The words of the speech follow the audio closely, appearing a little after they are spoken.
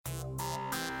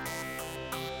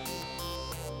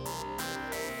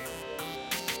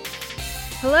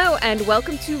Hello, and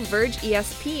welcome to Verge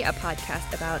ESP, a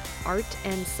podcast about art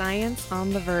and science on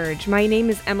The Verge. My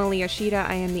name is Emily Yoshida.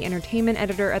 I am the entertainment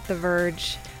editor at The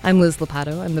Verge. I'm Liz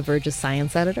Lopato. I'm The Verge's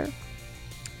science editor.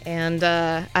 And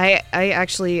I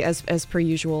actually, as per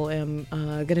usual, am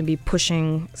going to be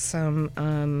pushing some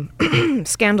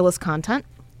scandalous content.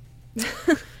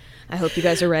 I hope you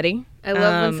guys are ready. I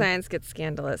love when science gets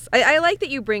scandalous. I like that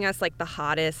you bring us like the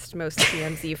hottest, most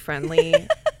TMZ-friendly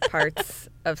parts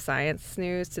of science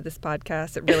news to this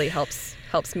podcast. It really helps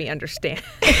me understand.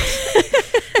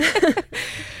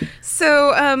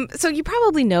 So you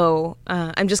probably know,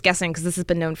 I'm just guessing because this has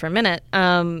been known for a minute,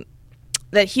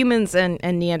 that humans and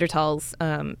Neanderthals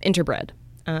interbred,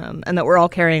 and that we're all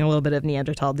carrying a little bit of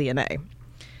Neanderthal DNA.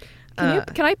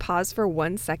 Can I pause for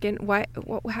 1 second? Why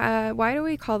do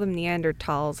we call them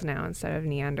Neanderthals now instead of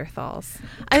Neanderthals?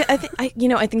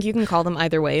 I think you can call them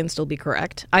either way and still be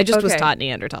correct. I just was taught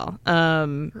Neanderthal.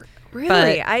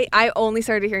 Really? I only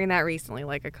started hearing that recently,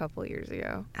 like a couple years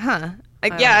ago. Huh.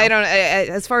 I don't.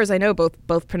 As far as I know,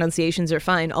 both pronunciations are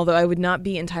fine. Although I would not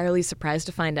be entirely surprised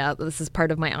to find out that this is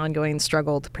part of my ongoing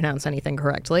struggle to pronounce anything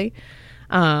correctly,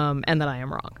 and that I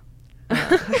am wrong.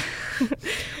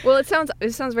 Well, it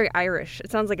sounds very Irish.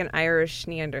 It sounds like an Irish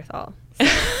Neanderthal.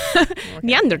 So,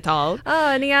 Neanderthal.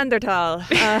 Oh, Neanderthal.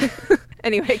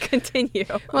 Anyway, continue.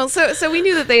 Well, so we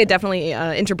knew that they had definitely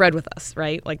interbred with us,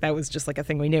 right? Like that was just like a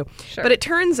thing we knew. Sure. But it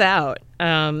turns out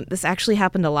this actually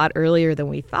happened a lot earlier than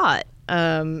we thought,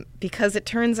 because it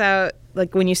turns out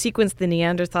like when you sequence the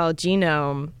Neanderthal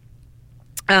genome,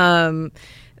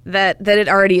 that it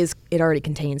already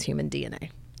contains human DNA.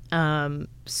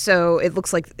 So it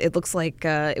looks like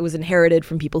it was inherited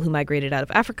from people who migrated out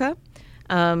of Africa,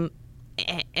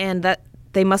 and that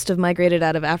they must have migrated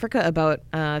out of Africa about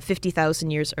 50,000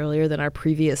 years earlier than our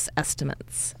previous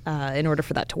estimates in order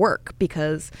for that to work,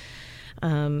 because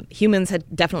humans had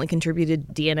definitely contributed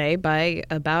DNA by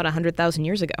about 100,000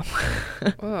 years ago.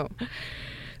 Whoa.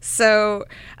 So,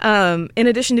 in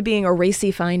addition to being a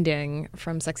racy finding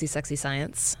from Sexy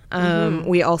Science,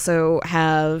 we also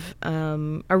have a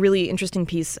really interesting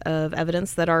piece of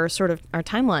evidence that our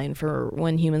timeline for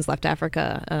when humans left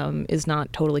Africa is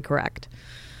not totally correct.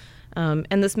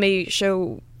 And this may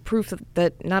show proof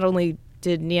that not only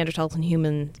did Neanderthals and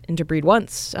humans interbreed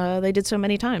once, they did so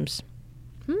many times.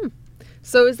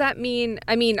 So does that mean,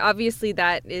 obviously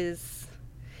that is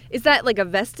that like a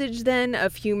vestige then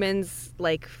of humans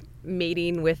like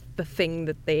mating with the thing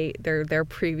that their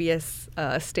previous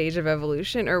stage of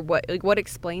evolution, or what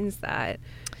explains that,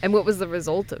 and what was the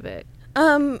result of it?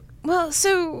 Well,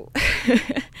 so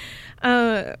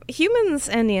humans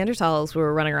and Neanderthals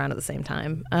were running around at the same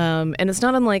time, and it's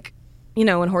not unlike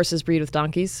when horses breed with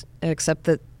donkeys, except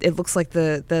that it looks like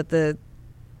the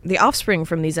offspring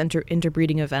from these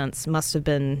interbreeding events must have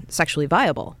been sexually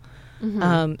viable.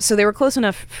 So they were close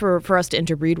enough for us to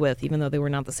interbreed with, even though they were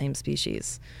not the same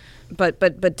species, but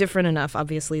different enough,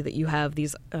 obviously, that you have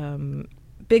these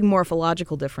big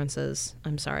morphological differences.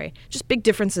 Just big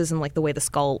differences in like the way the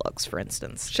skull looks, for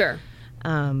instance. Sure.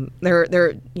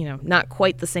 They're not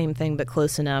quite the same thing, but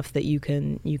close enough that you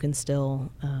can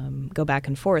still go back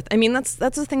and forth. I mean, that's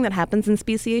the thing that happens in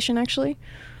speciation, actually,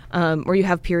 where you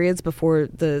have periods before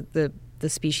the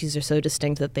species are so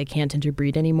distinct that they can't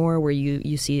interbreed anymore, where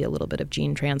you see a little bit of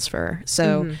gene transfer.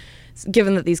 So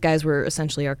given that these guys were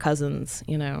essentially our cousins,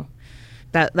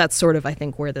 that's sort of, I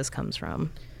think, where this comes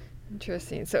from.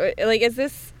 Interesting. So like, is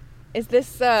that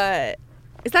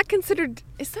considered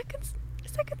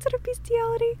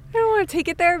bestiality? I don't want to take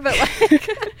it there, but like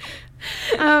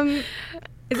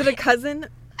is it a cousin?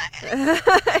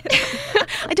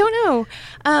 I don't know.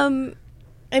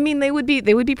 I mean, they would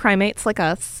be primates like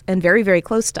us and very, very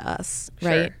close to us,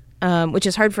 right? Sure. Which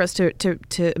is hard for us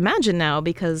to imagine now,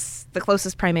 because the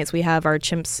closest primates we have are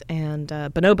chimps and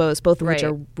bonobos, both of which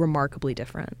are remarkably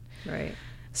different. Right.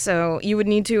 So you would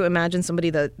need to imagine somebody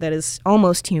that is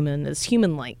almost human, is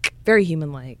human-like, very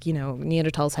human-like.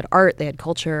 Neanderthals had art, they had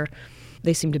culture,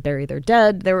 they seemed to bury their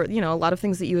dead. There were, a lot of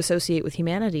things that you associate with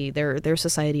humanity, their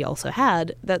society also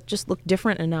had, that just looked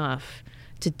different enough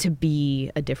to be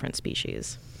a different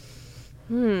species.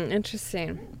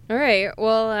 Interesting. All right.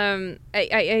 Well,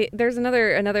 I there's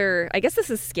another. I guess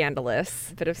this is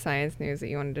scandalous bit of science news that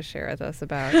you wanted to share with us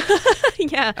about.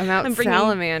 Yeah, about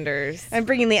salamanders. I'm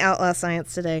bringing the outlaw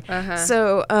science today.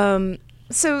 So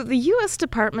the U.S.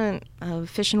 Department of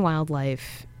Fish and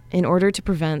Wildlife, in order to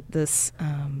prevent this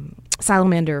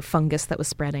salamander fungus that was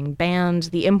spreading, banned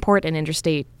the import and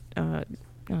interstate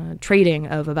trading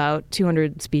of about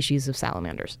 200 species of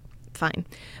salamanders. Fine.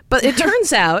 But it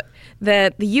turns out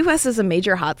that the U.S. is a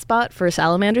major hotspot for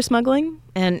salamander smuggling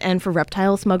and for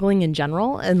reptile smuggling in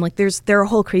general. And like there are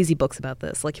whole crazy books about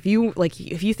this. Like if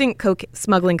you think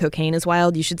smuggling cocaine is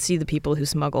wild, you should see the people who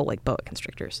smuggle like boa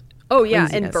constrictors. Oh yeah,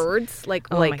 Craziness. and birds, like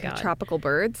tropical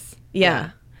birds.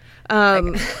 Yeah.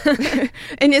 And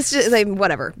it's just like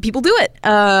whatever, people do it,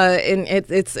 and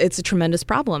it's a tremendous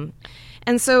problem.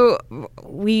 And so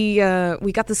we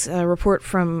got this report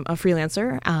from a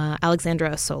freelancer,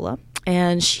 Alexandra Sola,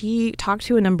 and she talked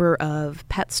to a number of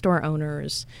pet store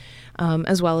owners,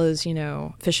 as well as,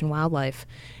 fish and wildlife,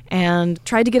 and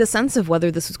tried to get a sense of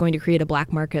whether this was going to create a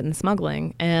black market in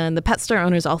smuggling. And the pet store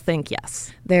owners all think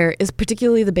yes. There is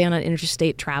particularly the ban on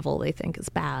interstate travel they think is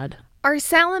bad. Are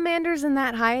salamanders in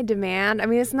that high demand? I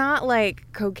mean, it's not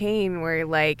like cocaine where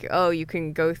you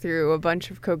can go through a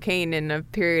bunch of cocaine in a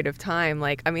period of time.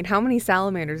 Like, I mean, how many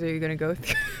salamanders are you going to go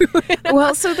through?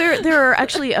 Well, so there are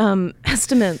actually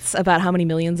estimates about how many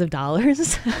millions of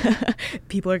dollars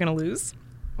people are going to lose.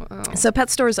 Wow. So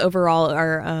pet stores overall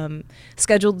are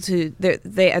scheduled to,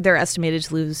 they're estimated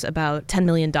to lose about $10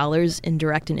 million in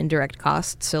direct and indirect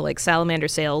costs. So like salamander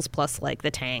sales plus like the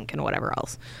tank and whatever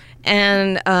else.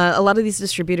 And a lot of these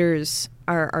distributors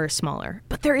are smaller.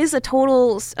 But there is a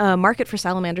total market for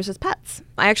salamanders as pets.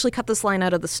 I actually cut this line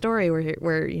out of the story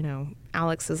where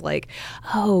Alex is like,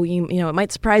 oh, it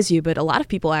might surprise you, but a lot of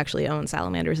people actually own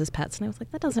salamanders as pets. And I was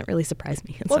like, that doesn't really surprise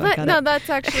me. And that's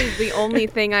actually the only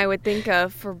thing I would think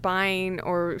of for buying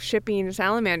or shipping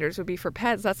salamanders would be for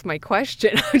pets. That's my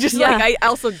question. I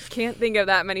also can't think of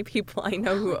that many people I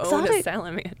know who own a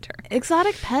salamander.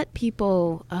 Exotic pet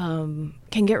people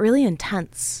can get really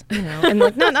intense, and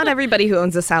like not everybody who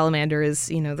owns a salamander is,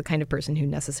 the kind of person who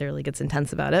necessarily gets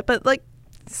intense about it, but like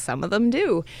some of them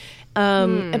do.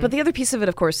 But the other piece of it,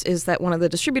 of course, is that one of the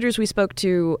distributors we spoke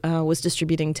to was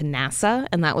distributing to NASA,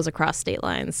 and that was across state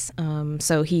lines.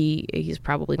 So he's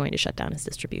probably going to shut down his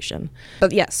distribution.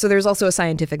 But yes, so there's also a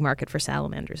scientific market for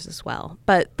salamanders as well.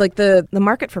 But like the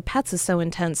market for pets is so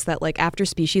intense that like after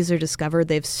species are discovered,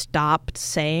 they've stopped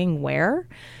saying where,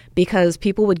 because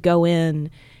people would go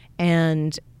in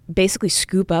and basically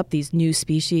scoop up these new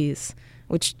species,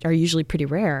 which are usually pretty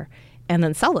rare, and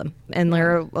then sell them. And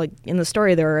there are, like in the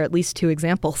story, there are at least 2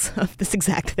 examples of this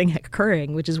exact thing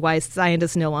occurring, which is why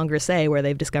scientists no longer say where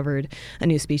they've discovered a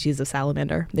new species of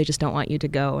salamander. They just don't want you to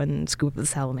go and scoop the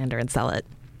salamander and sell it.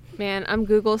 Man, I'm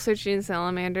Google searching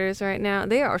salamanders right now.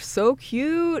 They are so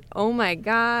cute. Oh my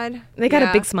God. They got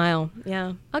a big smile.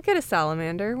 Yeah. I'll get a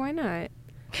salamander. Why not?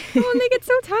 Oh, and they get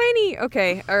so tiny.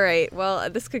 Okay, all right. Well,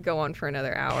 this could go on for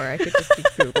another hour. I could just keep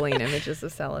Googling images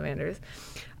of salamanders.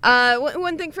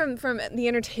 One thing from the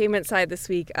entertainment side this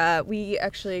week, we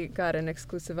actually got an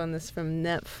exclusive on this from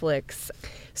Netflix.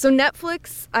 So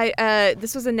Netflix,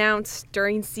 this was announced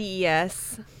during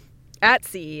at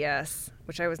CES,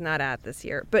 which I was not at this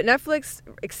year. But Netflix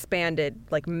expanded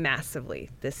like massively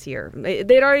this year.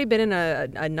 They'd already been in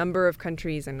a number of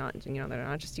countries, and they're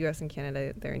not just U.S. and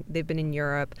Canada. They've been in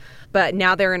Europe, but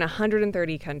now they're in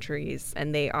 130 countries,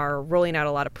 and they are rolling out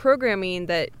a lot of programming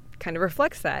that kind of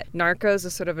reflects that. Narcos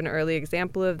is sort of an early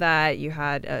example of that. You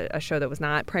had a show that was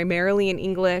not primarily in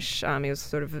English. It was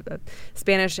sort of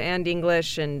Spanish and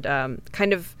English, and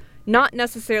kind of not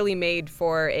necessarily made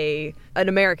for an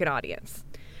American audience.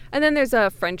 And then there's a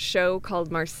French show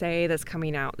called Marseille that's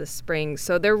coming out this spring.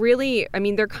 So they're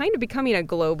kind of becoming a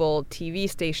global TV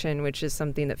station, which is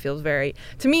something that feels very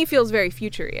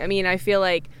future-y. I mean, I feel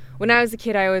like when I was a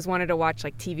kid, I always wanted to watch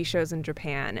like TV shows in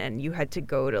Japan, and you had to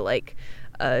go to like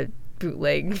a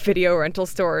bootleg video rental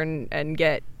store and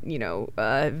get,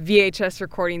 VHS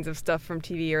recordings of stuff from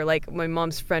TV, or like my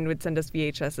mom's friend would send us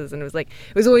VHSs, and it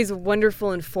was always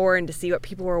wonderful and foreign to see what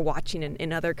people were watching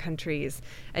in other countries.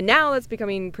 And now that's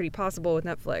becoming pretty possible with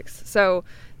Netflix. So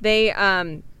they,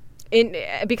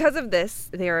 because of this,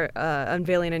 they are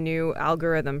unveiling a new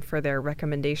algorithm for their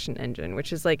recommendation engine,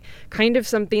 which is like kind of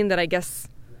something that I guess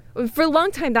for a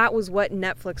long time that was what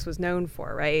Netflix was known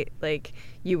for, right? Like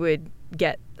you would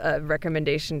get a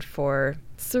recommendation for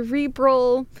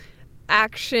cerebral,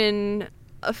 action,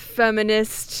 a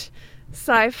feminist,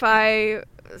 sci-fi,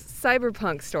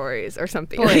 cyberpunk stories or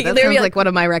something. Boy, that sounds like one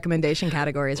of my recommendation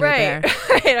categories right there.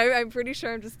 Right. I'm pretty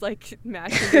sure I'm just like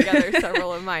mashing together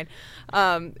several of mine.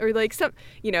 Or like some,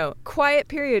 quiet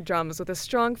period dramas with a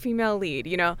strong female lead,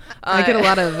 I get a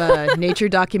lot of nature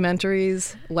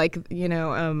documentaries, like,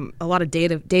 a lot of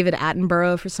David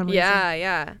Attenborough for some reason.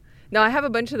 Yeah. No, I have a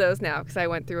bunch of those now because I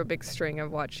went through a big string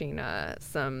of watching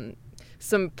some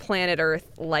Planet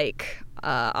Earth-like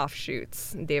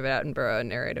offshoots. David Attenborough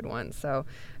narrated one. So,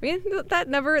 I mean, that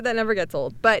never gets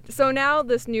old. But so now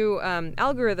this new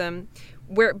algorithm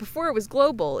where before it was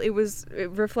global, it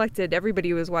reflected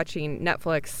everybody was watching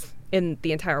Netflix in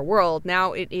the entire world.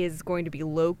 Now it is going to be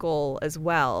local as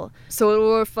well. So it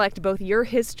will reflect both your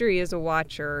history as a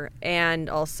watcher and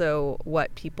also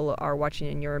what people are watching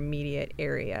in your immediate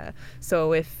area.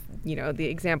 So if, the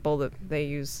example that they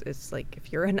use is like,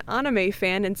 if you're an anime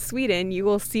fan in Sweden, you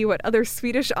will see what other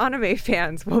Swedish anime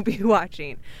fans will be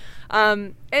watching.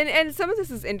 And some of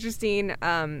this is interesting.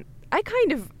 I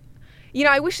kind of,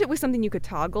 I wish it was something you could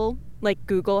toggle. Like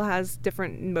Google has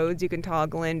different modes you can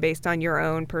toggle in based on your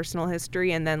own personal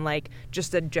history, and then like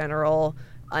just a general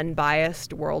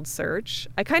unbiased world search.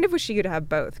 I kind of wish you could have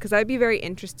both, because I'd be very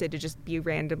interested to just be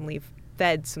randomly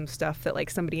fed some stuff that like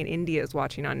somebody in India is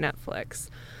watching on Netflix.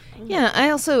 Yeah,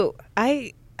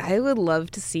 I would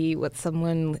love to see what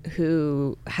someone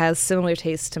who has similar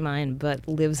tastes to mine but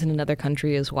lives in another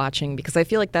country is watching, because I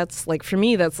feel like that's like, for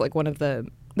me, that's like one of the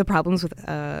problems with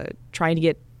trying to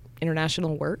get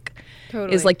international work.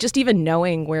 Totally. Is like just even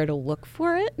knowing where to look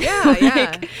for it. Yeah,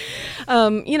 like,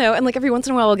 and like every once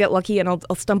in a while I'll get lucky and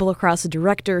I'll stumble across a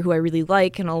director who I really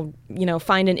like, and I'll,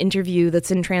 find an interview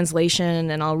that's in translation,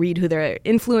 and I'll read who their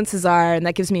influences are, and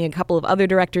that gives me a couple of other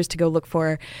directors to go look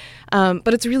for.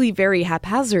 But it's really very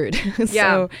haphazard.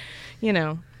 Yeah.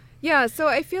 So, Yeah, so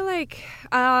I feel like,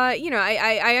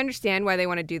 I understand why they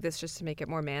want to do this, just to make it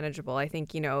more manageable. I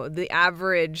think, the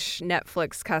average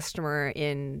Netflix customer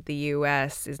in the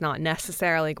U.S. is not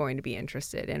necessarily going to be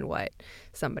interested in what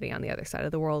somebody on the other side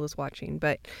of the world is watching.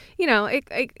 But,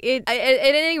 at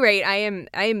any rate, I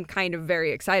am kind of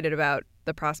very excited about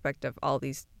the prospect of all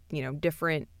these,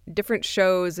 different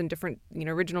shows and different,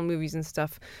 original movies and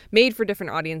stuff made for different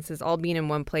audiences all being in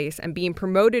one place and being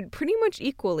promoted pretty much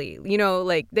equally,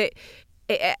 like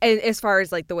as far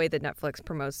as like the way that Netflix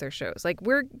promotes their shows. Like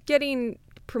we're getting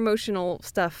promotional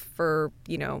stuff for,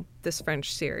 this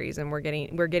French series, and we're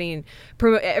getting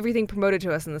everything promoted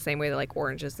to us in the same way that like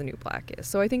Orange is the New Black is.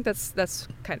 So I think that's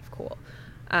kind of cool.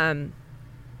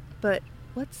 But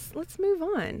let's move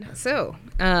on. So,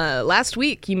 last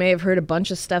week you may have heard a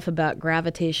bunch of stuff about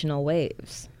gravitational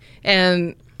waves,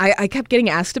 and I kept getting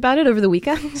asked about it over the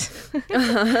weekend.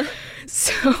 Uh-huh.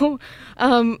 So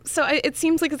it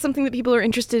seems like it's something that people are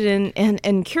interested in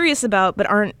and curious about, but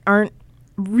aren't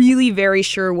really very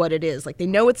sure what it is. Like they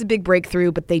know it's a big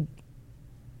breakthrough, but they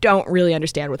don't really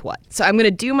understand with what. So I'm going to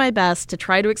do my best to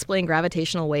try to explain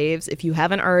gravitational waves. If you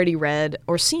haven't already read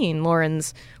or seen Lauren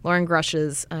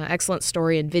Grush's excellent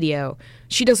story and video,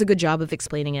 she does a good job of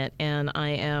explaining it, and I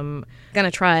am going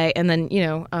to try and then,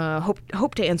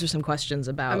 hope to answer some questions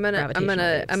about gravitational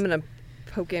waves. I'm going to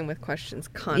poke in with questions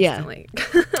constantly.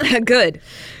 Yeah. Good.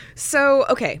 So,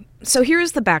 okay. So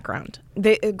here's the background.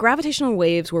 The gravitational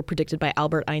waves were predicted by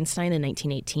Albert Einstein in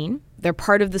 1918. They're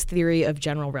part of this theory of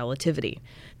general relativity.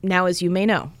 Now, as you may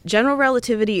know, general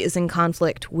relativity is in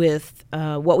conflict with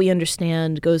what we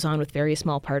understand goes on with very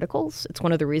small particles. It's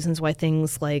one of the reasons why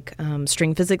things like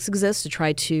string physics exist, to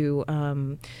try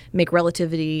to make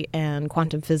relativity and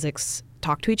quantum physics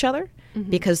talk to each other,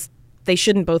 because they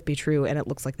shouldn't both be true, and it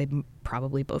looks like they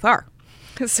probably both are.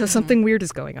 So something weird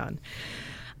is going on.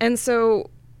 And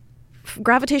so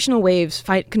gravitational waves,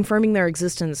 confirming their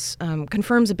existence,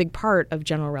 confirms a big part of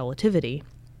general relativity,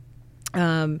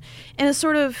 and is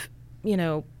sort of,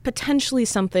 potentially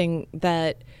something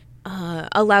that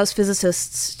allows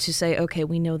physicists to say, okay,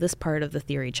 we know this part of the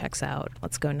theory checks out.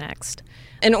 Let's go next.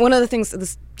 And one of the things,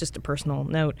 this is just a personal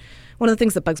note, one of the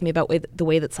things that bugs me about the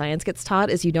way that science gets taught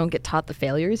is you don't get taught the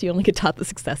failures, you only get taught the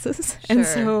successes. Sure. And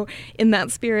so in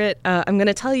that spirit, I'm going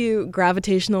to tell you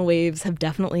gravitational waves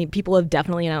people have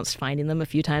definitely announced finding them a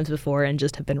few times before and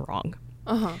just have been wrong.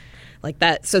 Uh-huh. Like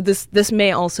that. So this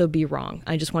may also be wrong.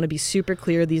 I just want to be super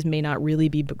clear. These may not really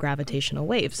be gravitational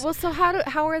waves. Well, so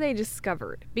how are they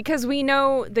discovered? Because we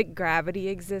know that gravity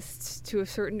exists to a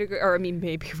certain degree, or I mean,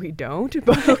 maybe we don't.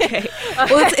 But okay.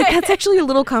 Well, that's actually a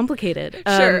little complicated.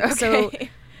 Sure. Okay. So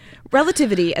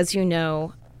relativity, as you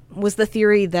know, was the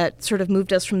theory that sort of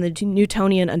moved us from the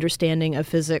Newtonian understanding of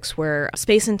physics, where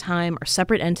space and time are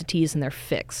separate entities and they're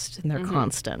fixed and they're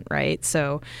constant, right?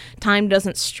 So time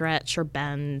doesn't stretch or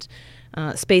bend.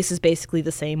 Space is basically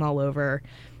the same all over.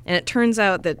 And it turns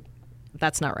out that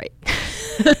that's not right.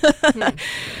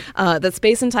 That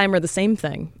space and time are the same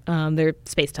thing. They're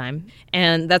space-time.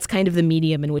 And that's kind of the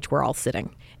medium in which we're all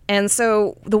sitting. And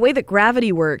so the way that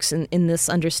gravity works in this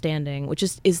understanding, which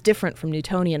is different from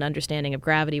Newtonian understanding of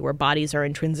gravity, where bodies are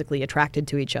intrinsically attracted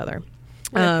to each other.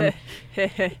 Sorry.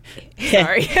 To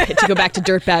go back to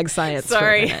dirtbag science.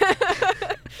 Sorry. For a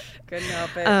minute. Couldn't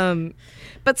help it.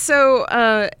 But so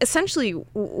essentially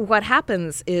what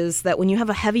happens is that when you have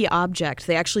a heavy object,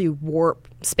 they actually warp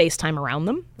space-time around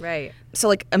them. Right. So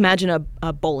like imagine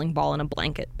a bowling ball in a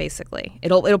blanket, basically.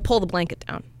 It'll pull the blanket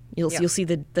down. You'll see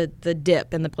the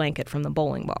dip in the blanket from the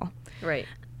bowling ball. Right.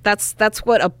 That's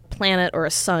what a planet or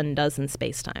a sun does in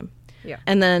space-time. Yeah.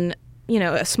 And then,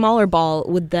 a smaller ball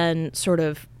would then sort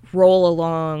of roll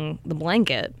along the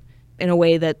blanket in a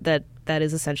way that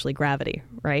is essentially gravity,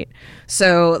 right?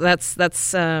 So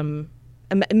that's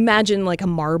imagine like a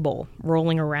marble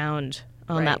rolling around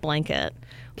on that blanket.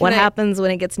 What happens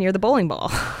when it gets near the bowling ball?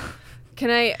 Can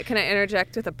I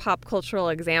interject with a pop cultural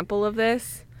example of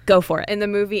this? Go for it. In the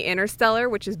movie Interstellar,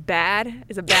 which is a bad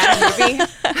movie.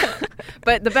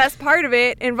 But the best part of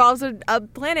it involves a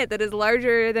planet that is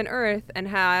larger than Earth and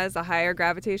has a higher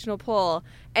gravitational pull.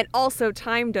 And also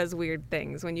time does weird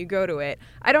things when you go to it.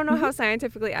 I don't know how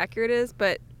scientifically accurate it is,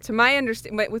 but to my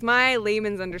with my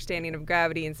layman's understanding of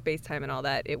gravity and space-time and all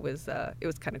that, it was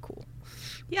kind of cool.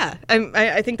 Yeah,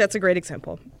 I think that's a great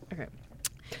example. Okay.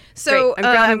 So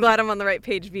I'm glad I'm on the right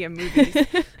page via movies.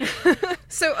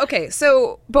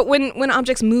 But when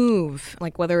objects move,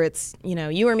 like whether it's,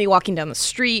 you or me walking down the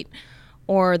street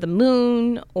or the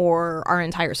moon or our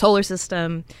entire solar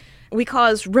system, we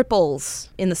cause ripples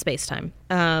in the space-time,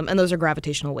 and those are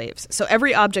gravitational waves. So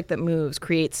every object that moves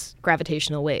creates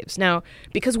gravitational waves. Now,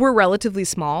 because we're relatively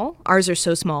small, ours are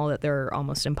so small that they're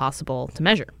almost impossible to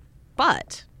measure.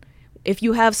 But if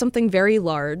you have something very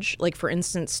large, like for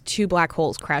instance, two black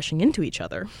holes crashing into each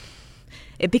other,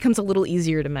 it becomes a little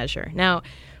easier to measure. Now,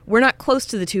 we're not close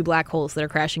to the two black holes that are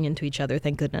crashing into each other,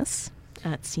 thank goodness.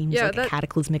 It seems like a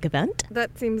cataclysmic event.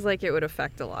 That seems like it would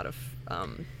affect a lot of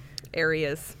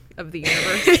areas of the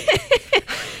universe.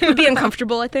 It would be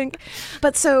uncomfortable, I think.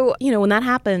 But so, when that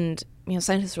happened,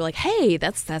 scientists were like, hey,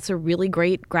 that's a really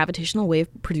great gravitational wave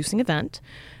producing event.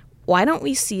 Why don't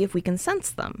we see if we can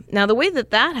sense them? Now, the way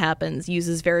that happens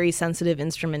uses very sensitive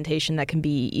instrumentation that can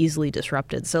be easily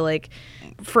disrupted. So, like,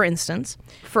 for instance,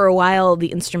 for a while,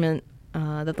 the instrument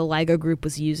that the LIGO group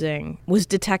was using was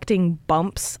detecting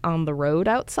bumps on the road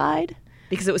outside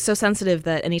because it was so sensitive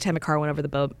that anytime a car went over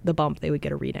the bump, they would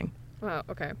get a reading. Wow,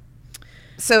 okay.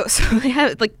 So they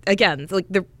have,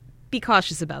 be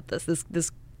cautious about this.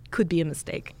 This could be a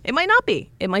mistake. It might not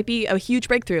be. It might be a huge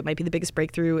breakthrough. It might be the biggest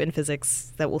breakthrough in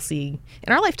physics that we'll see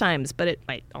in our lifetimes, but it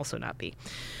might also not be.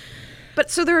 But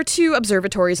so there are two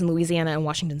observatories in Louisiana and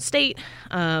Washington State.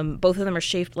 Both of them are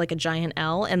shaped like a giant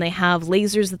L, and they have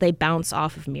lasers that they bounce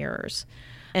off of mirrors.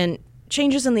 And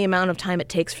changes in the amount of time it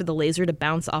takes for the laser to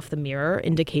bounce off the mirror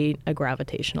indicate a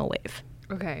gravitational wave.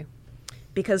 Okay.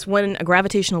 Because when a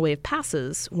gravitational wave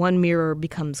passes, one mirror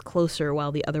becomes closer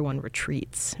while the other one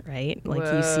retreats, right? Like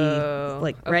Whoa. You see,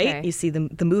 Okay. right? You see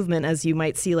the movement as you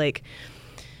might see, like,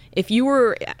 if you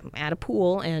were at a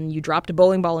pool and you dropped a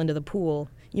bowling ball into the pool,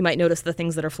 you might notice the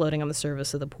things that are floating on the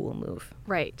surface of the pool move.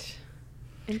 Right.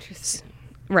 Interesting.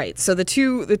 Right. So the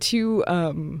two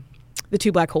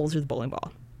black holes are the bowling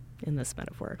ball in this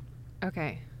metaphor.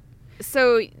 Okay.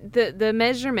 So the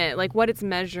measurement, like what it's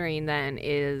measuring then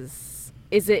is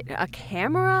it a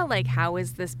camera? Like, how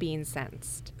is this being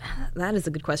sensed? That is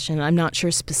a good question. I'm not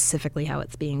sure specifically how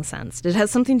it's being sensed. It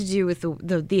has something to do with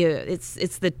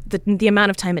the amount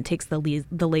of time it takes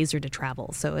the laser to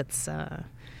travel. So it's a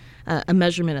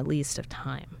measurement, at least, of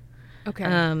time. Okay.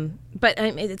 But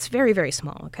it's very, very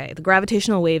small. Okay. The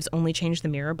gravitational waves only change the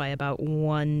mirror by about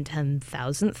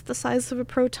 1/10,000th the size of a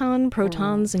proton.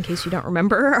 Protons, in case you don't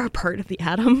remember, are part of the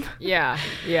atom. Yeah.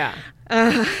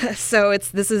 So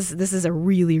this is a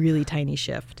really, really tiny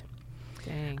shift.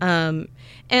 Dang.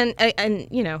 And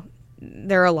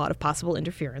there are a lot of possible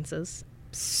interferences.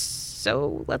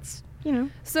 So let's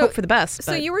hope for the best.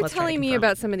 So you were telling me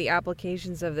about some of the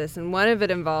applications of this, and one of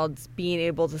it involves being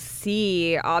able to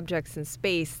see objects in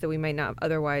space that we might not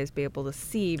otherwise be able to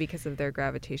see because of their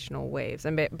gravitational waves.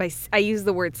 And I use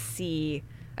the word see.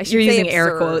 You're using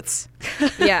air quotes.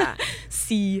 Yeah.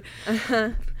 See.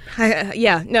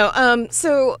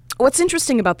 So what's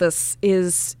interesting about this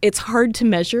is it's hard to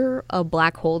measure a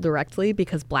black hole directly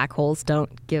because black holes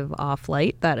don't give off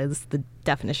light. That is the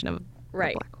definition of a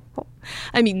black hole.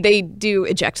 I mean, they do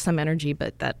eject some energy,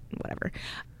 but whatever.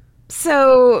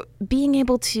 So being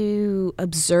able to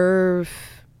observe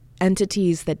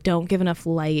entities that don't give enough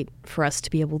light for us to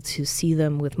be able to see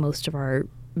them with most of our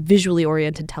visually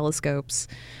oriented telescopes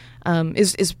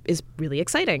is really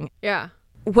exciting. Yeah.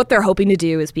 What they're hoping to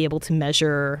do is be able to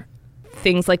measure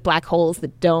things like black holes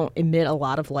that don't emit a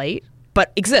lot of light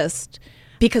but exist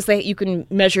because you can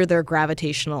measure their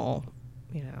gravitational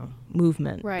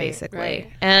movement, basically.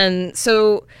 Right. And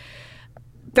so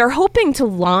they're hoping to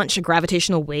launch a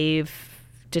gravitational wave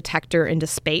detector into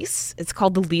space. It's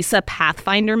called the LISA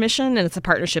Pathfinder mission, and it's a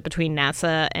partnership between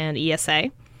NASA and ESA.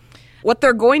 What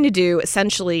they're going to do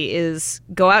essentially is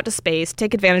go out to space,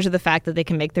 take advantage of the fact that they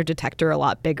can make their detector a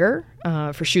lot bigger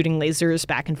for shooting lasers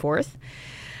back and forth,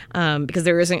 because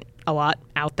there isn't a lot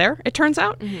out there, it turns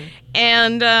out. Mm-hmm.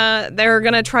 And they're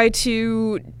going to try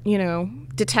to,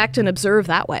 detect and observe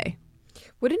that way.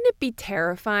 Wouldn't it be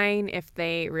terrifying if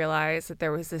they realized that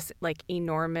there was this like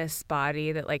enormous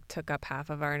body that like took up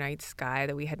half of our night sky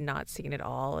that we had not seen at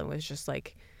all and was just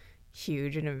like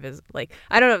huge and invisible? Like,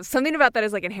 I don't know, something about that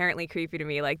is like inherently creepy to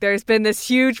me. Like, there's been this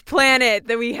huge planet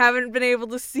that we haven't been able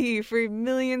to see for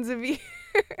millions of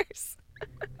years.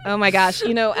 Oh my gosh.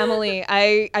 Emily,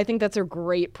 I think that's a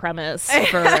great premise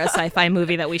for a sci-fi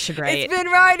movie that we should write. It's been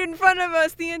right in front of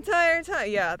us the entire time.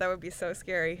 Yeah, that would be so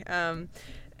scary.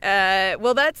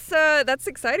 Well, that's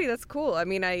exciting. That's cool. I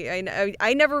mean,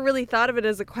 I never really thought of it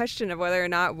as a question of whether or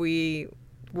not we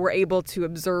were able to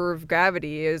observe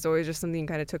gravity. It was always just something you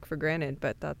kind of took for granted,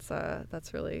 but that's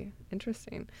really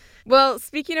interesting. Well,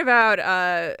 speaking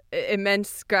about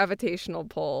immense gravitational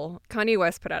pull, Kanye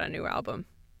West put out a new album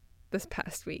this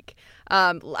past week.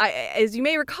 As you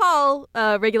may recall,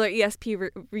 regular ESP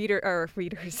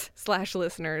readers /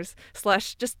 listeners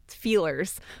 / just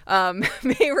feelers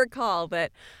may recall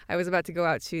that I was about to go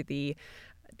out to the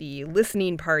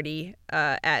listening party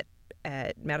at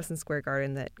Madison Square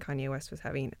Garden that Kanye West was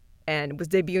having and was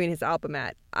debuting his album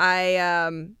at.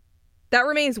 That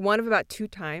remains one of about 2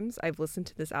 times I've listened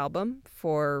to this album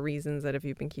for reasons that if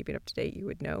you've been keeping up to date, you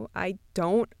would know. I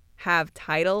don't have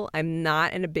Tidal. I'm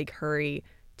not in a big hurry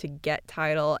to get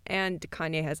Tidal, and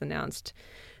Kanye has announced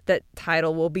that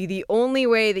Tidal will be the only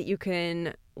way that you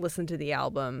can listen to the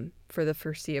album for the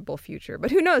foreseeable future.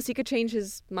 But who knows? He could change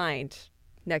his mind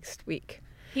next week.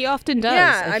 He often does.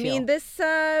 Yeah, I mean,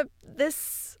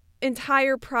 this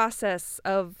entire process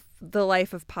of the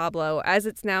Life of Pablo, as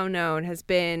it's now known, has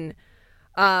been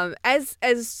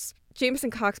as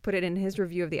Jameson Cox put it in his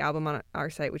review of the album on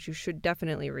our site, which you should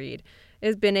definitely read.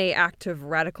 Has been an act of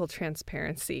radical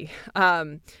transparency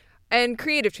and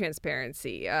creative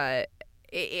transparency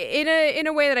in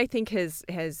a way that I think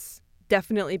has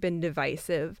definitely been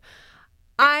divisive.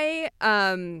 I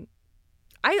am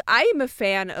a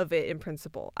fan of it in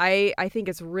principle. I think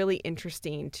it's really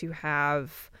interesting to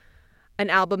have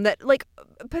an album that, like,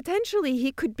 potentially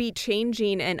he could be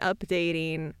changing and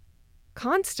updating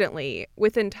constantly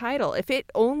within Tidal. If it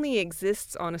only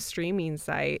exists on a streaming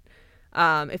site,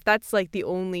 if that's like the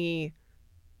only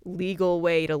legal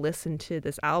way to listen to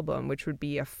this album, which would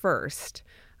be a first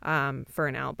for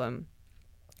an album,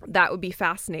 that would be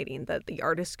fascinating, that the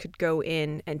artist could go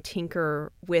in and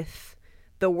tinker with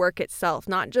the work itself,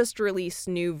 not just release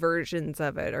new versions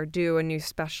of it or do a new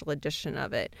special edition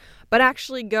of it, but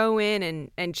actually go in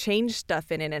and change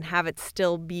stuff in it and have it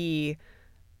still be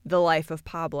the Life of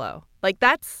Pablo. Like,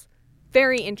 that's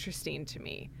very interesting to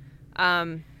me.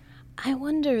 I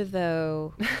wonder,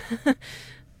 though,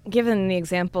 given the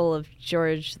example of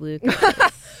George Lucas,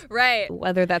 right,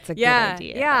 whether that's a good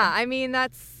idea. Yeah, I mean,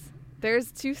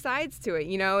 there's 2 sides to it.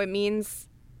 It means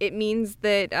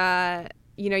that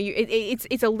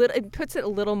it puts it a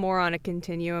little more on a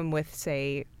continuum with,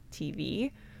 say,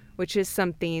 TV, which is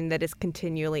something that is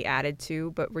continually added to,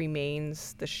 but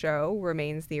remains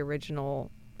the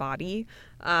original body.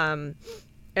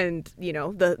 And,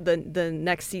 the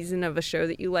next season of a show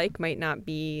that you like might not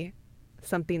be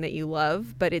something that you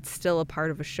love, but it's still a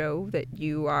part of a show that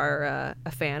you are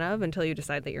a fan of until you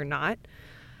decide that you're not.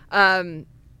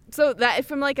 So that,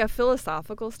 from like a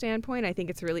philosophical standpoint, I think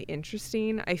it's really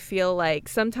interesting. I feel like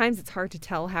sometimes it's hard to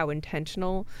tell how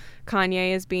intentional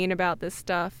Kanye is being about this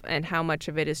stuff and how much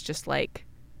of it is just like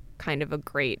kind of a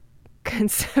great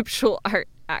conceptual art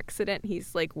accident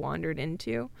he's like wandered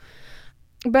into.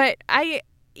 But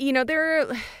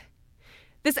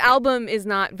this album is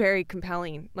not very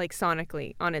compelling, like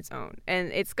sonically on its own,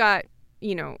 and it's got,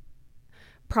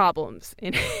 problems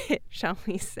in it, shall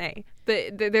we say.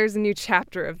 There's a new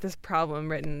chapter of this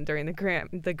problem written during the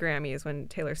Grammys when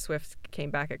Taylor Swift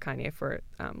came back at Kanye for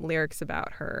lyrics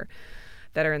about her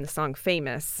that are in the song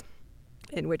 "Famous,"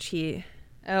 in which he.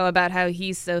 Oh, about how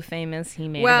he's so famous, he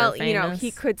made her famous. Well, he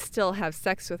could still have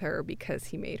sex with her because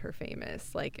he made her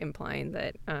famous, like implying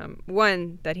that,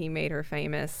 one, that he made her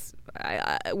famous,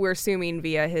 we're assuming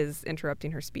via his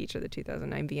interrupting her speech at the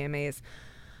 2009 VMAs,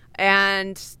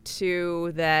 And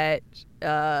two, that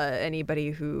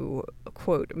anybody who,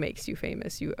 quote, makes you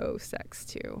famous, you owe sex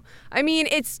to. I mean,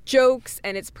 it's jokes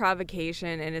and it's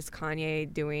provocation and it's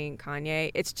Kanye doing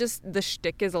Kanye. It's just the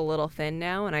shtick is a little thin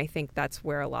now, and I think that's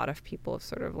where a lot of people have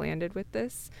sort of landed with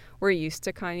this. We're used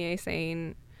to Kanye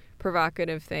saying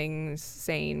provocative things,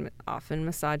 saying often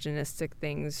misogynistic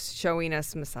things, showing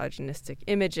us misogynistic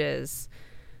images.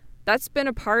 That's been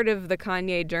a part of the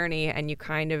Kanye journey, and you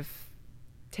kind of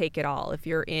take it all. If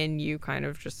you're in, you kind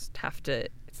of just have to,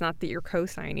 it's not that you're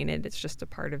co-signing it, it's just a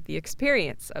part of the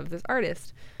experience of this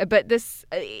artist. But this,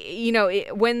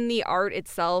 when the art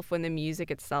itself, when the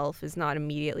music itself is not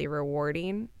immediately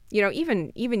rewarding,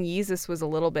 even Yeezus was a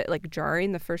little bit like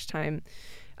jarring the first time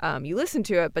you listen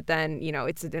to it, but then,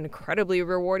 it's an incredibly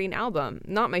rewarding album.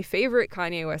 Not my favorite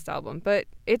Kanye West album, but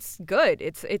it's good.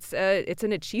 It's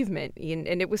an achievement,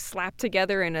 and it was slapped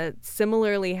together in a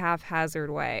similarly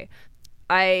haphazard way.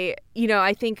 I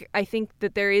think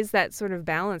that there is that sort of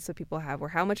balance that people have where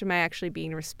how much am I actually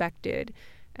being respected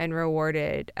and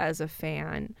rewarded as a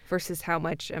fan versus how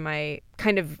much am I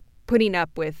kind of putting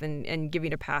up with and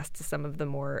giving a pass to some of the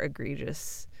more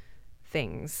egregious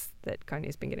things that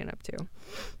Kanye's been getting up to.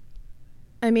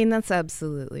 I mean, that's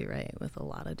absolutely right with a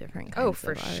lot of different kinds of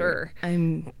art. Oh, for sure.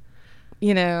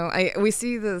 We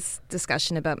see this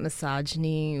discussion about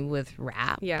misogyny with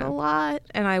rap a lot,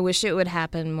 and I wish it would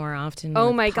happen more often. Oh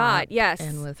with my pop God, yes.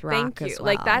 and with rock Thank you. as well.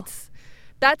 Like that's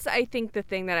I think the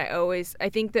thing that I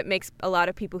think that makes a lot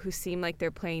of people who seem like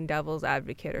they're playing devil's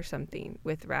advocate or something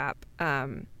with rap,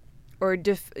 or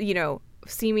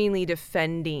seemingly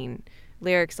defending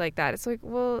lyrics like that. It's like,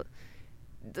 well,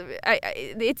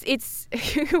 it's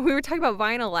we were talking about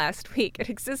vinyl last week. It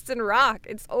exists in rock.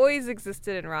 It's always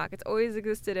existed in rock. It's always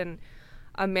existed in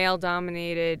a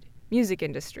male-dominated music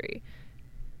industry,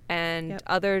 and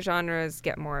other genres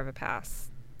get more of a pass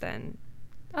than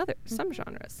some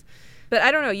genres. But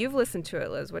I don't know. You've listened to it,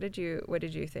 Liz. What did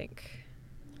you think?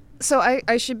 So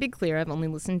I should be clear. I've only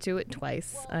listened to it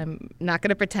twice. I'm not going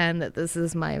to pretend that this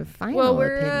is my final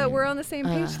opinion. We're on the same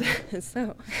page then.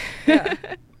 So, yeah.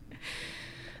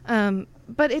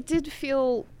 But it did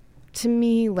feel to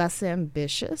me less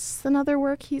ambitious than other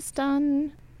work he's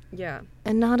done. Yeah.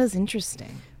 And not as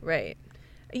interesting. Right.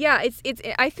 Yeah, it's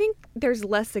I think there's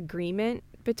less agreement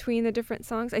between the different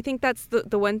songs. I think that's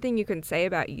the one thing you can say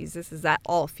about Yeezus is that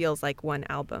all feels like one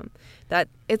album. That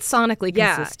it's sonically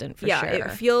consistent for sure. Yeah,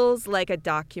 it feels like a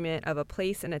document of a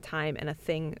place and a time and a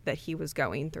thing that he was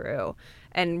going through,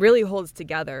 and really holds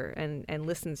together and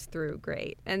listens through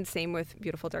great. And same with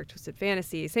Beautiful Dark Twisted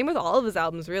Fantasy. Same with all of his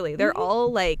albums, really. They're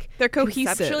all like they're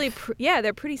cohesive. Conceptually,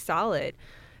 they're pretty solid.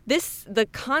 The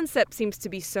concept seems to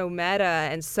be so meta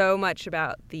and so much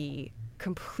about the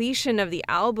completion of the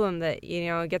album that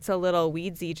it gets a little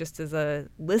weedsy just as a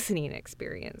listening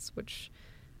experience, which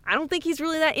I don't think he's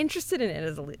really that interested in it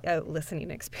as a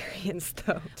listening experience,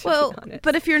 though. Well,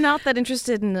 but if you're not that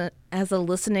interested in it as a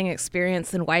listening experience,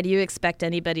 then why do you expect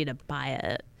anybody to buy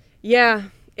it? Yeah,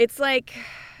 it's like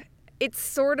it's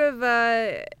sort of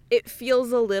it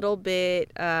feels a little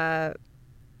bit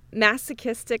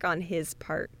masochistic on his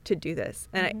part to do this,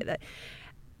 and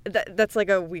that's like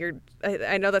a weird,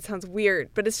 I know that sounds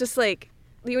weird, but it's just like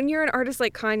when you're an artist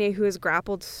like Kanye who has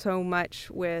grappled so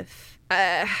much with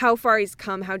how far he's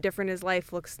come, how different his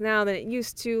life looks now than it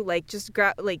used to, like just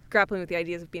grappling with the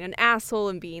ideas of being an asshole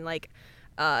and being like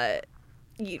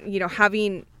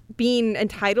being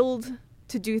entitled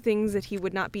to do things that he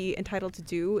would not be entitled to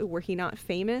do were he not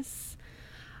famous.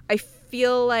 I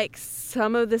feel like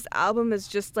some of this album is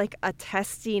just like a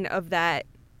testing of that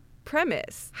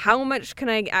premise. How much can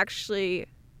I actually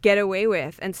get away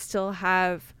with and still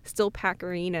pack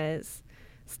arenas,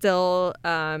 still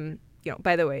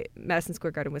by the way, Madison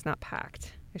Square Garden was not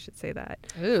packed. I should say that.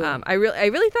 I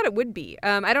really thought it would be.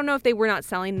 I don't know if they were not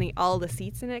selling all the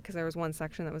seats in it, because there was one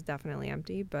section that was definitely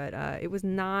empty, but it was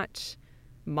not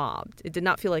mobbed. It did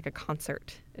not feel like a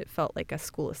concert. It felt like a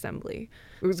school assembly.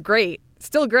 It was great,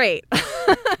 still great,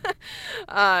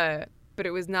 but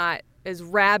it was not as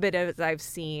rabid as I've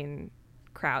seen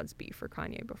crowds be for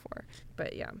Kanye before.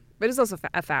 But yeah, but it's also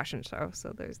a fashion show,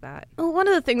 so there's that. Well, one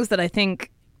of the things that I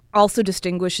think also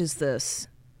distinguishes this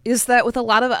is that with a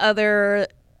lot of other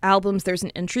albums, there's an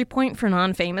entry point for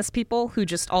non-famous people who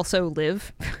just also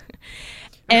live.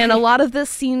 And a lot of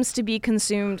this seems to be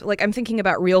consumed, like I'm thinking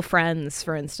about Real Friends,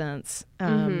 for instance,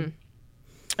 and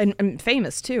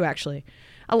Famous too, actually.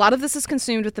 A lot of this is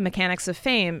consumed with the mechanics of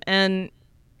fame, and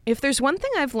if there's one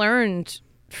thing I've learned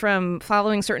from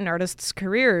following certain artists'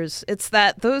 careers, it's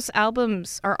that those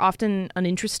albums are often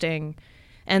uninteresting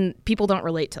and people don't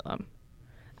relate to them.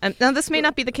 Now, this may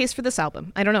not be the case for this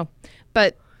album. I don't know.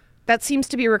 But that seems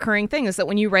to be a recurring thing, is that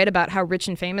when you write about how rich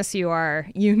and famous you are,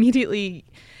 you immediately,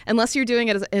 unless you're doing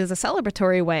it as a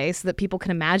celebratory way so that people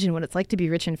can imagine what it's like to be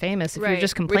rich and famous, if you're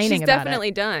just complaining about it. Which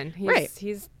he's definitely done.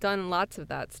 He's done lots of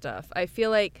that stuff. I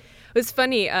feel like it was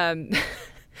funny.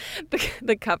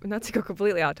 The cover, not to go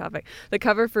completely off topic, the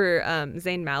cover for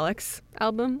Zayn Malik's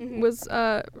album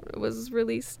was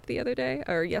released the other day,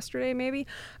 or yesterday maybe,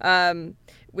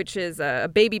 which is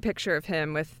a baby picture of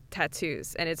him with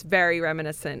tattoos, and it's very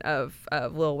reminiscent of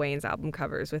Lil Wayne's album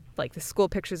covers, with like the school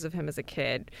pictures of him as a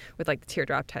kid with like the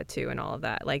teardrop tattoo and all of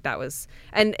that. Like that was,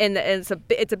 and it's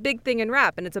a big thing in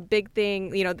rap, and it's a big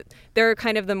thing. You know, there are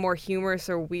kind of the more humorous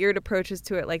or weird approaches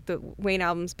to it, like the Wayne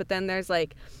albums, but then there's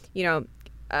like, you know.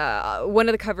 One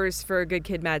of the covers for Good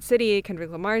Kid, Mad City,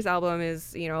 Kendrick Lamar's album,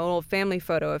 is, you know, a little family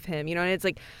photo of him, you know, and it's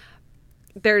like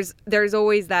there's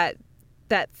always that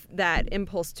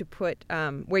impulse to put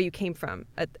where you came from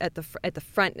at the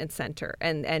front and center,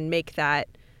 and make that,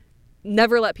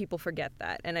 never let people forget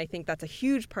that. And I think that's a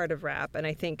huge part of rap. And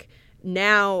I think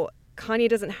now Kanye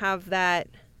doesn't have that.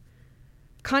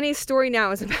 Kanye's story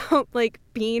now is about like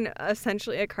being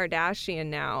essentially a Kardashian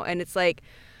now, and it's like.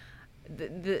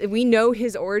 We know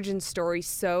his origin story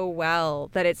so well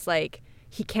that it's like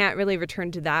he can't really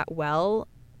return to that well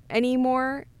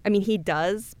anymore. I mean, he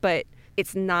does, but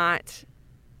it's not,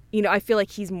 you know, I feel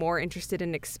like he's more interested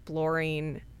in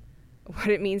exploring what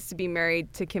it means to be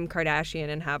married to Kim Kardashian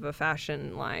and have a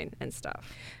fashion line and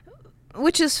stuff.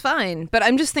 Which is fine, but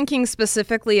I'm just thinking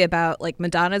specifically about like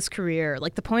Madonna's career,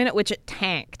 like the point at which it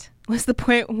tanked was the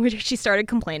point where she started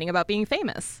complaining about being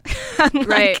famous.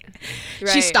 Right.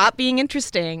 She stopped being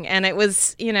interesting. And it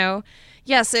was, you know,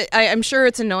 yes, I'm sure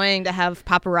it's annoying to have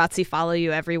paparazzi follow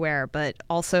you everywhere, but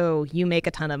also you make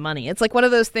a ton of money. It's like one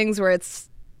of those things where it's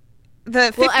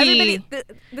the 50... Well,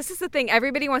 this is the thing.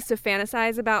 Everybody wants to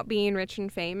fantasize about being rich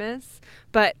and famous,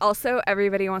 but also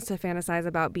everybody wants to fantasize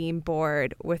about being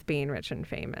bored with being rich and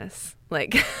famous.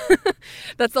 Like,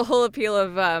 that's the whole appeal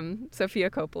of Sofia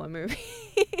Coppola movies.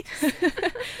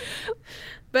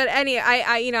 But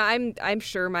I'm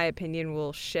sure my opinion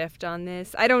will shift on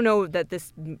this. I don't know that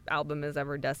this album is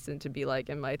ever destined to be like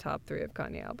in my top 3 of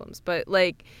Kanye albums, but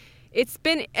like, it's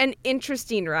been an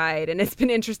interesting ride, and it's been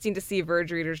interesting to see Verge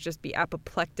readers just be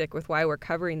apoplectic with why we're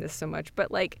covering this so much.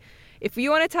 But like, if you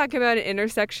want to talk about an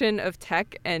intersection of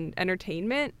tech and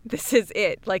entertainment, this is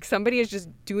it. Like, somebody is just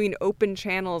doing open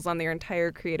channels on their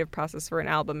entire creative process for an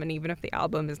album, and even if the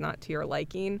album is not to your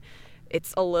liking,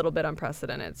 it's a little bit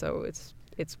unprecedented. So it's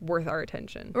worth our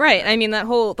attention. Right. I mean, the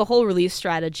whole release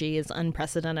strategy is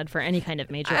unprecedented for any kind of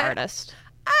major artist.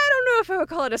 I don't know if I would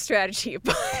call it a strategy,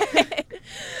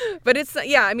 but it's,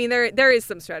 yeah, I mean, there is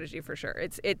some strategy for sure.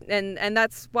 And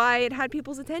that's why it had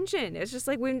people's attention. It's just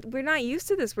like, we're not used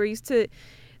to this. We're used to,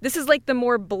 this is like the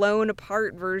more blown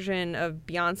apart version of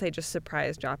Beyonce just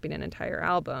surprise dropping an entire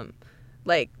album.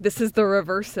 Like, this is the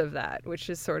reverse of that, which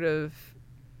is sort of,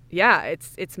 yeah,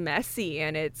 it's messy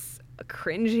and it's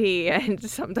cringy, and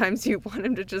sometimes you want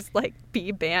him to just like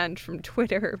be banned from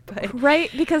Twitter, but right,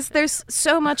 because there's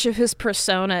so much of his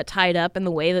persona tied up in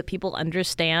the way that people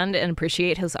understand and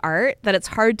appreciate his art that it's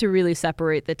hard to really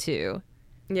separate the two.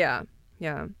 Yeah.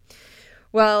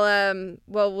 Well,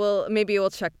 we'll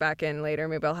check back in later.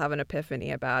 Maybe I'll have an epiphany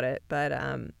about it.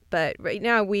 But right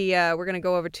now we're gonna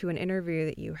go over to an interview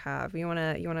that you have. You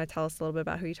wanna tell us a little bit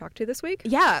about who you talked to this week?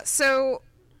 Yeah. So,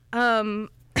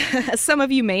 as some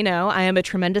of you may know, I am a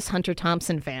tremendous Hunter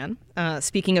Thompson fan.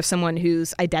 Speaking of someone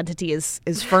whose identity is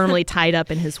firmly tied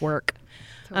up in his work,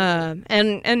 totally.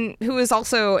 And who is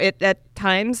also at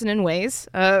times and in ways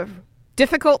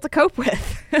difficult to cope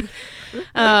with.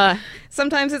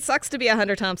 Sometimes it sucks to be a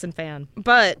Hunter Thompson fan,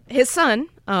 but his son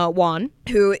Juan,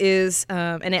 who is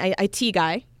an IT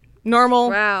guy,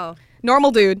 normal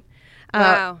dude.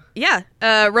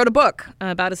 Wrote a book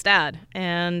about his dad,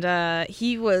 and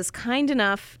he was kind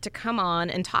enough to come on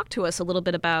and talk to us a little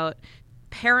bit about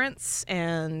parents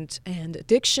and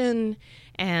addiction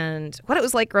and what it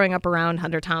was like growing up around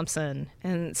Hunter Thompson.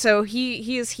 And so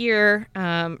he is here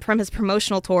from his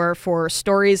promotional tour for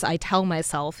Stories I Tell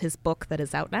Myself, his book that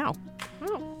is out now.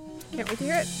 Oh, can't wait to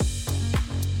hear it.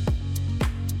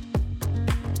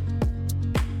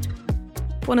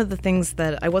 One of the things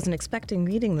that I wasn't expecting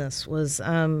reading this was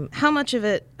how much of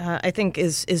it I think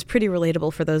is pretty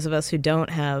relatable for those of us who don't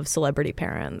have celebrity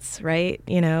parents, right?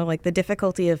 You know, like the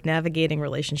difficulty of navigating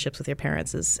relationships with your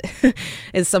parents is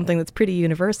is something that's pretty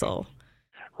universal.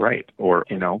 Right. Or,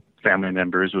 you know, family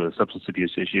members with substance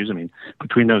abuse issues. I mean,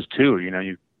 between those two, you know,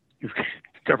 you've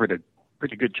covered a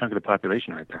pretty good chunk of the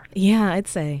population right there. Yeah, I'd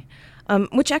say.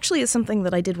 which actually is something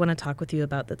that I did want to talk with you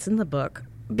about that's in the book,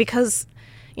 because,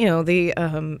 the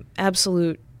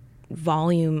absolute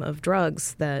volume of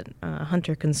drugs that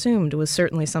Hunter consumed was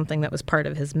certainly something that was part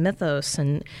of his mythos.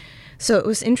 And so it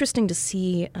was interesting to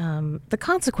see the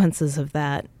consequences of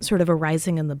that sort of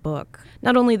arising in the book.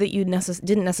 Not only that you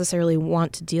didn't necessarily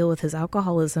want to deal with his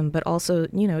alcoholism, but also,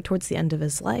 towards the end of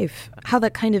his life, how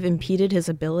that kind of impeded his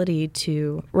ability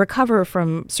to recover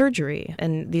from surgery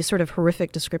and these sort of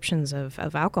horrific descriptions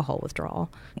of alcohol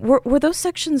withdrawal. Were those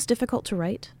sections difficult to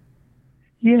write?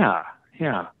 Yeah.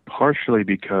 Partially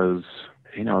because,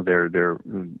 they're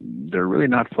really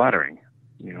not flattering.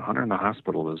 Hunter in the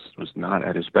hospital was not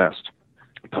at his best,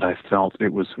 but I felt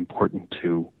it was important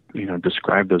to,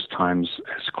 describe those times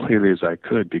as clearly as I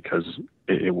could, because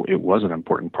it was an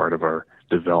important part of our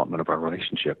development of our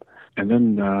relationship. And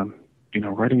then,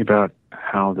 writing about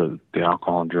how the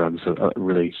alcohol and drugs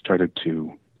really started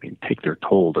to take their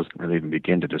toll doesn't really even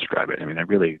begin to describe it. I mean,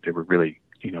 they were really,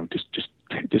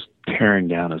 just tearing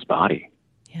down his body.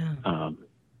 Yeah.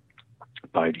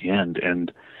 By the end,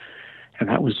 and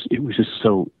it was just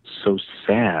so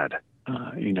sad,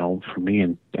 for me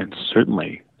and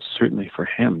certainly for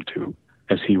him too,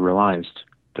 as he realized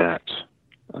that,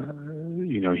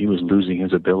 he was losing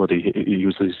his ability, he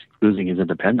was losing his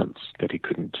independence, that he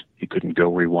couldn't go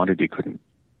where he wanted, he couldn't,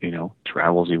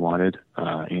 travel as he wanted,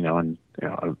 and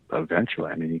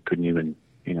eventually, he couldn't even,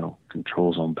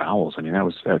 control his own bowels. That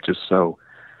was just so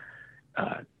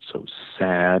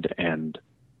sad and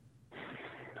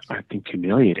I think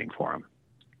humiliating for him.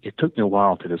 It took me a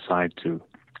while to decide to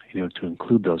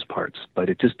include those parts, but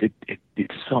it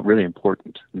felt really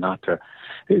important not to.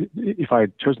 If I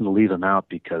had chosen to leave them out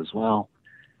because, those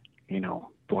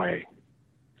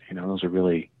are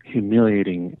really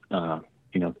humiliating,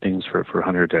 things for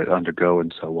Hunter to undergo,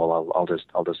 and so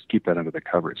I'll just keep that under the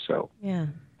covers. So yeah,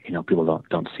 people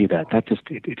don't see that. That just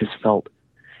it just felt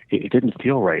it didn't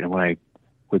feel right. And when I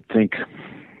would think,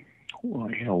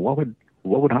 what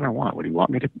would Hunter want? Would he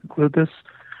want me to include this?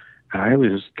 And I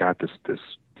always just got this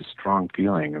strong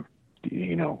feeling of,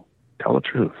 tell the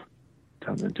truth.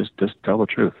 Just tell the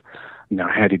truth. Now,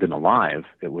 had he been alive,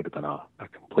 it would have been a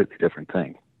completely different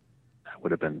thing. It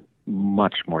would have been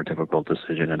much more difficult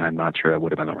decision, and I'm not sure it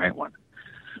would have been the right one.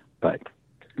 But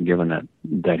given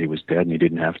that he was dead and he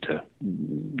didn't have to,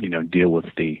 deal with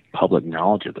the public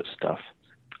knowledge of this stuff,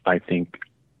 I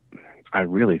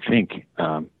really think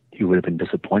he would have been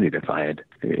disappointed if I had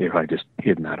just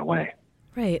hidden that away.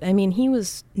 Right. He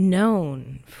was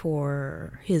known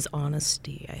for his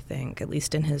honesty, I think, at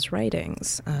least in his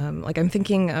writings. I'm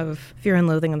thinking of Fear and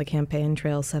Loathing on the Campaign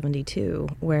Trail 72,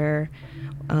 where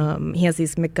he has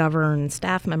these McGovern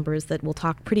staff members that will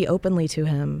talk pretty openly to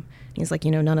him. He's like,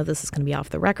 none of this is going to be off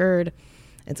the record.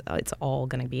 It's all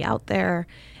going to be out there.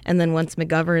 And then once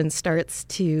McGovern starts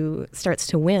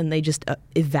to win, they just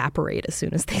evaporate as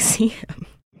soon as they see him.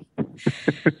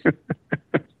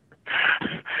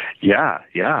 Yeah.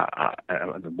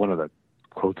 One of the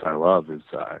quotes I love is,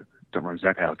 I don't remember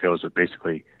exactly how it goes, but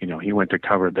basically, he went to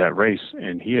cover that race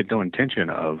and he had no intention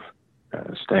of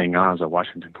staying on as a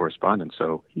Washington correspondent.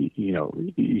 So, he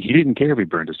didn't care if he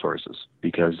burned his sources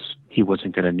because he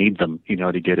wasn't going to need them,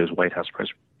 to get his White House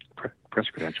press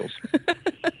credentials.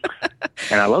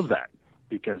 And I love that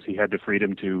because he had the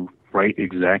freedom to write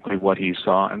exactly what he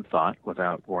saw and thought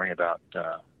without worrying about,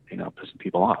 pissing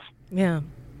people off. Yeah.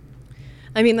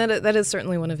 That is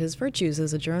certainly one of his virtues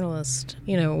as a journalist,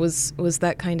 was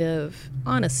that kind of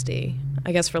honesty,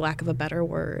 I guess, for lack of a better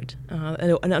word,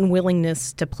 an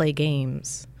unwillingness to play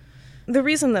games. The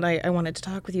reason that I wanted to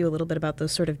talk with you a little bit about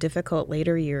those sort of difficult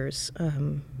later years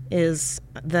is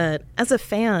that as a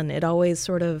fan, it always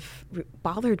sort of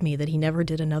bothered me that he never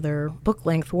did another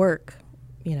book-length work,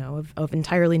 of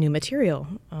entirely new material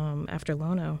after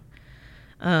Lono.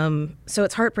 So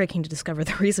it's heartbreaking to discover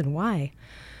the reason why.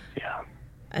 Yeah.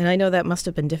 And I know that must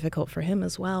have been difficult for him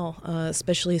as well,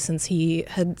 especially since he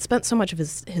had spent so much of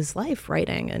his life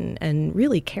writing and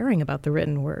really caring about the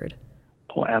written word.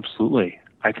 Oh, absolutely.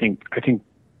 I think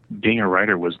being a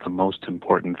writer was the most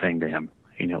important thing to him.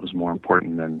 It was more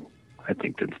important than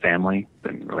family,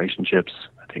 than relationships.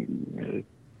 I think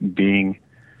being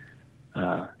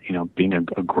a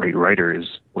great writer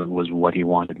was what he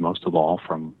wanted most of all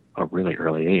from a really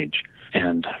early age.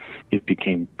 And it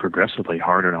became progressively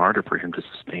harder and harder for him to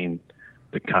sustain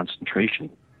the concentration,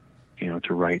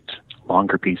 to write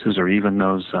longer pieces, or even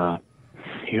those,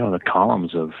 the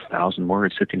columns of 1,000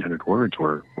 words, 1,500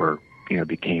 words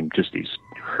became just these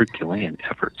Herculean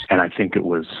efforts. And I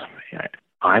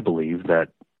believe that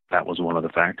was one of the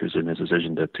factors in his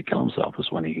decision to kill himself,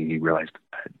 was when he realized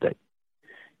that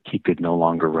he could no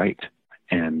longer write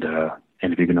and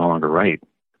if he can no longer write,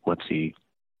 what's the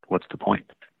point?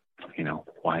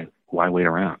 Why wait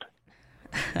around?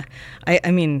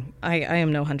 I mean, I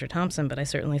am no Hunter Thompson, but I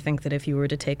certainly think that if you were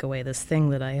to take away this thing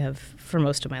that I have for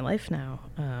most of my life now,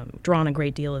 drawn a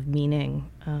great deal of meaning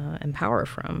and power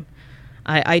from,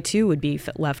 I too would be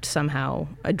left somehow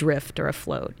adrift or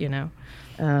afloat,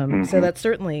 So that's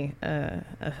certainly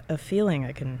a feeling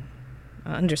I can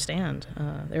understand.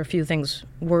 There are a few things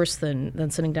worse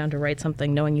than sitting down to write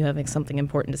something, knowing you have something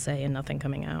important to say and nothing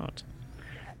coming out.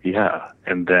 Yeah,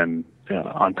 and then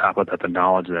on top of that, the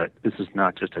knowledge that this is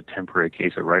not just a temporary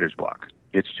case of writer's block.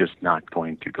 It's just not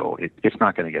going to go. It's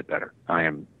not going to get better. I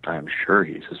am sure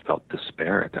he's just felt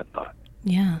despair at that thought.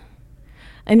 Yeah,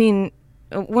 I mean,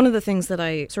 one of the things that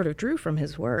I sort of drew from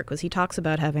his work was he talks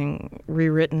about having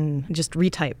rewritten, just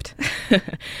retyped.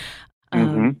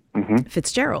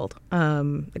 Fitzgerald,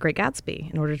 The Great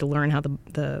Gatsby, in order to learn how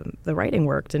the writing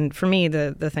worked. And for me,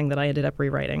 the thing that I ended up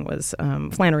rewriting was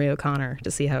Flannery O'Connor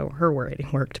to see how her writing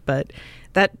worked. But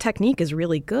that technique is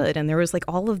really good, and there was like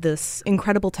all of this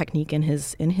incredible technique in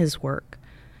his work.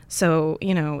 So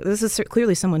this is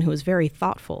clearly someone who is very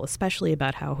thoughtful, especially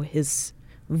about how his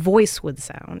voice would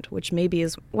sound, which maybe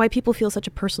is why people feel such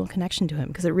a personal connection to him,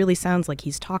 because it really sounds like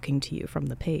he's talking to you from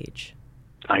the page.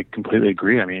 I completely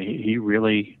agree. I mean,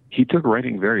 he took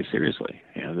writing very seriously.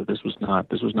 That this was not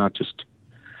just.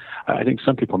 I think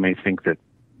some people may think that,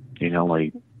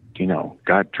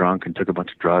 got drunk and took a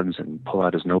bunch of drugs and pulled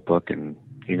out his notebook and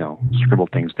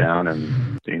scribbled things down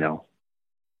and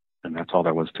and that's all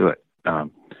there was to it.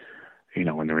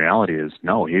 When the reality is,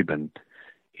 no, he'd been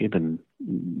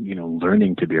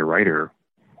learning to be a writer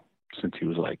since he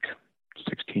was like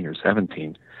 16 or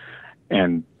 17,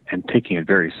 and taking it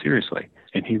very seriously.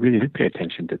 And he really did pay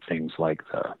attention to things like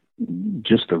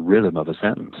just the rhythm of a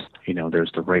sentence.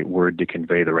 There's the right word to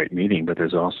convey the right meaning, but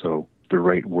there's also the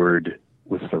right word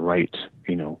with the right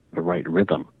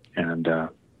rhythm. And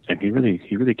he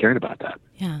really cared about that.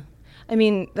 Yeah. I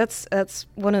mean, that's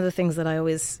one of the things that I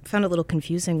always found a little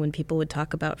confusing when people would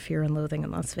talk about Fear and Loathing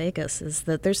in Las Vegas, is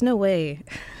that there's no way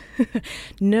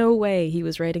he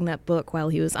was writing that book while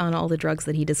he was on all the drugs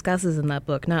that he discusses in that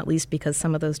book, not least because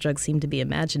some of those drugs seem to be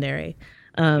imaginary.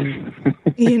 You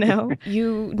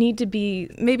need to be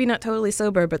maybe not totally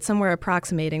sober, but somewhere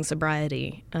approximating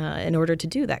sobriety in order to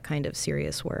do that kind of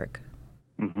serious work.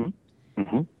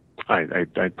 I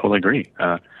totally agree.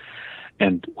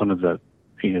 And one of the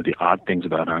odd things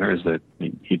about Hunter is that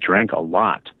he drank a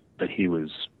lot, but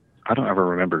I don't ever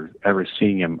remember ever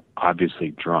seeing him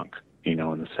obviously drunk, in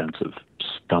the sense of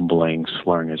stumbling,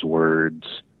 slurring his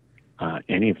words,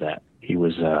 any of that. He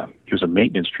was a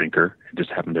maintenance drinker.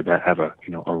 Just happened to have a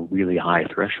really high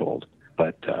threshold.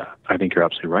 But I think you're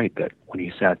absolutely right that when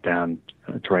he sat down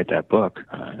to write that book,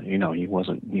 he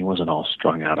wasn't all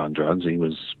strung out on drugs. He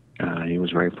was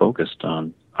very focused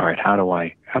on, all right, how do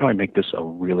I make this a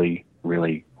really,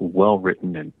 really well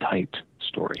written and tight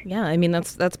story? Yeah, I mean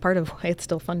that's part of why it's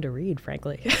still fun to read,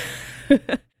 frankly.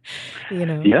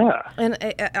 Yeah. And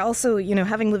I also,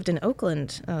 having lived in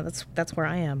Oakland, that's where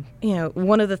I am.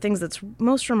 One of the things that's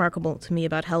most remarkable to me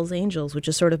about Hell's Angels, which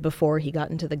is sort of before he got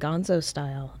into the gonzo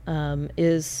style,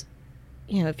 is,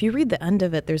 if you read the end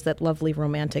of it, there's that lovely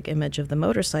romantic image of the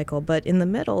motorcycle, but in the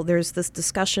middle, there's this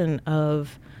discussion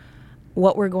of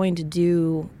what we're going to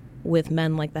do with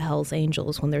men like the Hell's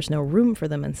Angels when there's no room for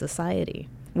them in society,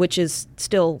 which is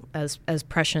still as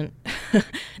prescient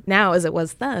now as it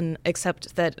was then,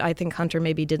 except that I think Hunter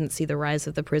maybe didn't see the rise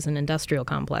of the prison industrial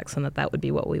complex and that would be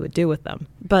what we would do with them.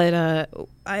 But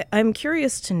I'm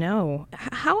curious to know,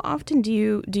 how often do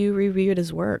you reread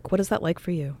his work? What is that like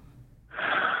for you?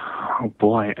 Oh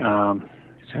boy,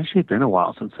 it's actually been a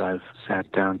while since I've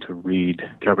sat down to read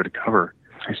cover to cover.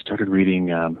 I started reading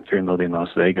Fear and Loathing in Las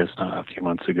Vegas a few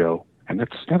months ago, and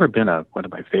it's never been one of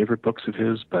my favorite books of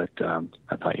his. But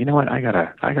I thought, you know what, I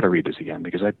gotta read this again,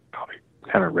 because I probably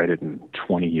haven't read it in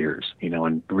 20 years,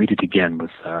 and read it again with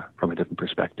from a different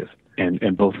perspective.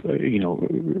 And both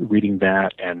reading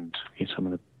that and some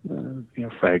of the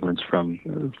fragments from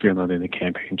Fear and Loathing in the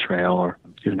Campaign Trail, or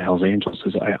even Hell's Angels,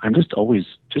 I'm just always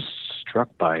just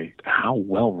struck by how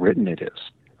well written it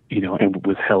is. And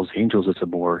with Hell's Angels, it's a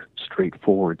more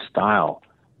straightforward style,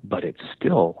 but it's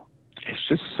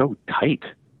just so tight.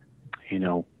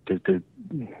 There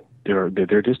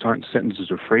just aren't sentences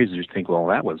or phrases you think, well,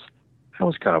 that was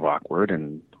kind of awkward,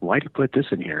 and why'd you put this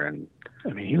in here? And I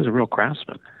mean, he was a real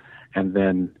craftsman. And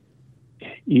then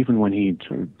even when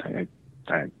I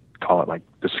call it like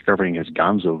discovering his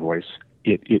gonzo voice,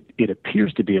 it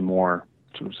appears to be a more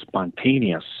sort of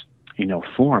spontaneous,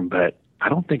 form, but I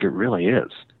don't think it really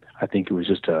is. I think it was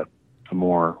just a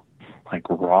more, like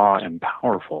raw and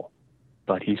powerful,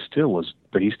 but he still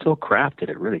crafted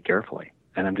it really carefully.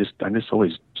 And I'm just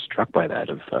always struck by that,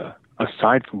 of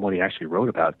aside from what he actually wrote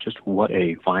about, just what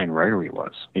a fine writer he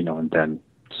was, and then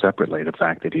separately the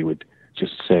fact that he would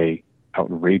just say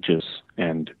outrageous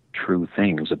and true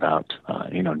things about,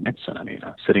 Nixon. I mean,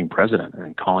 a sitting president,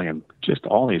 and calling him just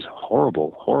all these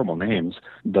horrible, horrible names,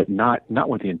 but not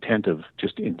with the intent of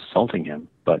just insulting him,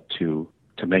 but to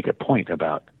make a point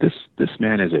about this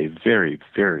man is a very,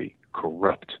 very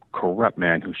corrupt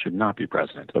man who should not be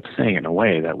president, but saying it in a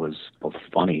way that was both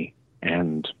funny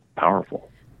and powerful.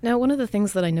 Now, one of the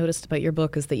things that I noticed about your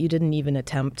book is that you didn't even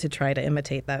attempt to try to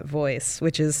imitate that voice,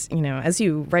 which is, as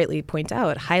you rightly point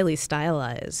out, highly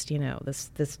stylized.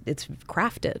 This it's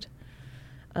crafted.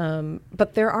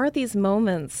 But there are these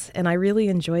moments, and I really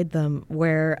enjoyed them,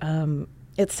 where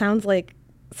it sounds like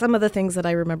some of the things that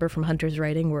I remember from Hunter's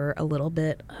writing were a little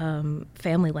bit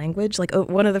family language. Like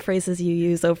one of the phrases you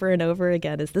use over and over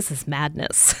again is, "This is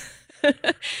madness."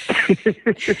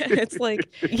 It's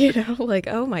like,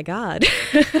 oh my God.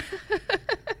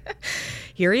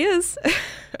 Here he is.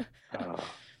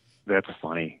 That's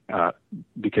funny.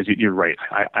 Because you're right.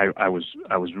 I was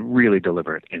really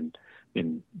deliberate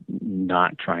in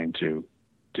not trying to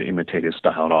imitate his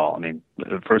style at all. I mean,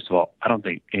 first of all, I don't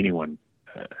think anyone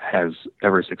has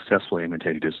ever successfully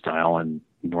imitated his style, and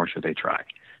nor should they try.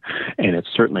 And it's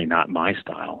certainly not my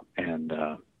style. And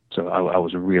so I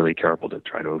was really careful to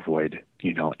try to avoid,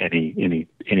 any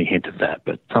hint of that.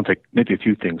 But it sounds like maybe a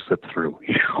few things slipped through,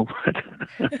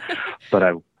 but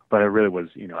I really was,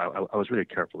 I was really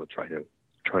careful to try to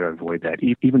avoid that.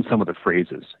 Even some of the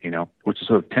phrases, which is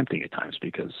sort of tempting at times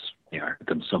because I heard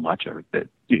them so much. Or that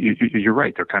you're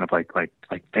right, they're kind of like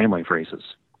family phrases.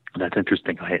 And that's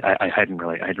interesting. I hadn't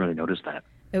really noticed that.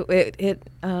 It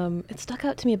stuck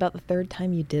out to me about the third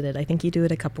time you did it. I think you do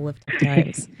it a couple of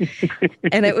times.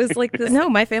 And it was like, no,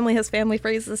 my family has family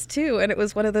phrases too. And it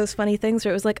was one of those funny things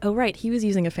where it was like, oh, right, he was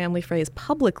using a family phrase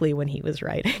publicly when he was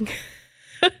writing.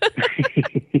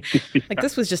 Like,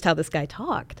 this was just how this guy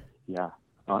talked. Yeah.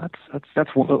 That's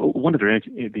one of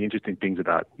the interesting things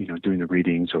about, doing the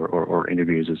readings or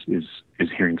interviews is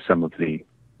hearing some of the,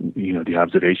 the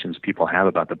observations people have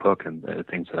about the book and the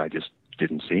things that I just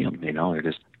didn't see them, they're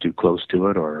just too close to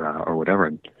it or whatever,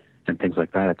 and things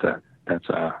like that. That's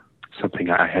something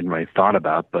I hadn't really thought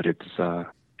about, but it's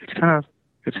kind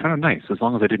of nice as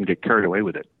long as I didn't get carried away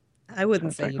with it. I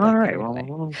wouldn't say like, you got all right, carried well,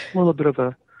 away. a little bit of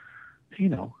a,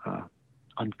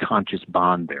 unconscious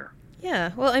bond there.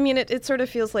 Yeah, well, I mean, it sort of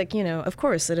feels like, of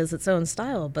course it is its own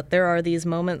style, but there are these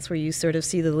moments where you sort of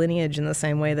see the lineage in the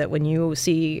same way that when you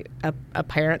see a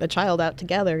parent, a child out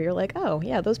together, you're like, oh,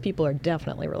 yeah, those people are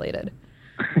definitely related.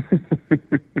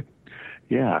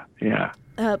 Yeah.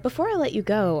 Before I let you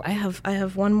go, I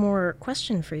have one more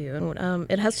question for you, and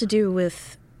it has to do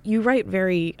with, you write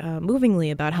very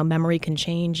movingly about how memory can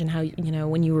change and how,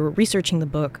 when you were researching the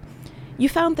book, you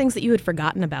found things that you had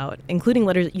forgotten about, including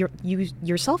letters you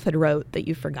yourself had wrote that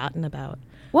you've forgotten about.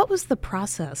 What was the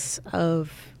process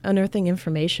of unearthing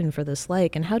information for this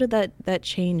like, and how did that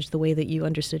change the way that you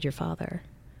understood your father?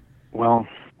 Well,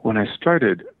 when I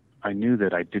started, I knew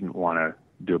that I didn't want to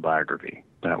do a biography.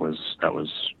 That was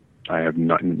I have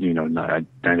not, neither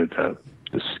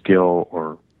the skill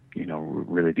or,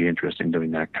 really the interest in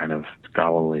doing that kind of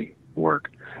scholarly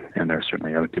work. And there are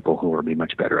certainly other people who will be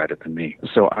much better at it than me.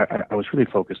 So I was really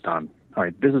focused on, all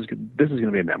right, this is going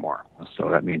to be a memoir. So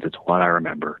that means it's what I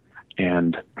remember.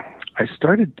 And I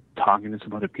started talking to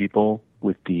some other people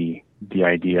with the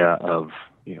idea of,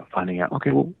 finding out,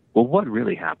 okay, well, what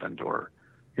really happened? Or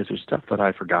is there stuff that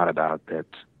I forgot about that,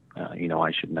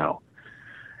 I should know?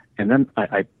 And then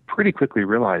I pretty quickly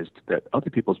realized that other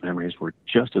people's memories were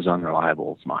just as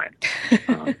unreliable as mine.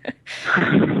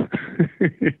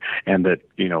 And that,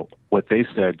 what they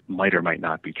said might or might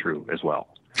not be true as well.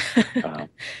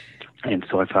 And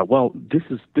so I thought, well, this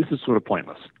is sort of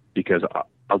pointless because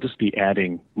I'll just be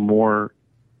adding more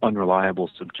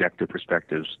unreliable subjective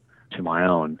perspectives to my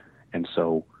own. And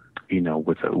so,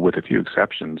 with a few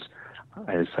exceptions,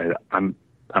 I decided I'm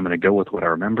going to go with what I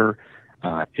remember.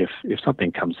 If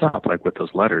something comes up, like with those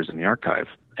letters in the archive,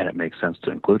 and it makes sense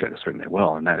to include it, I certainly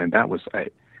will. And that was, I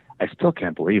still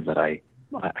can't believe that I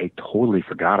totally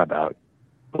forgot about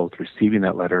both receiving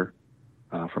that letter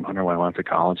from Hunter when I went to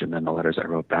college, and then the letters I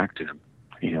wrote back to him,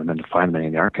 and then to find them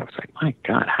in the archive. It's like, my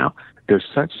God, how there's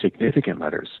such significant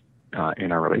letters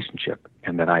in our relationship,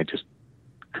 and that I just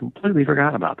completely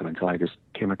forgot about them until I just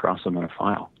came across them in a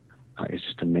file. It's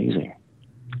just amazing.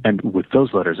 And with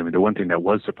those letters, I mean, the one thing that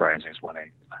was surprising is when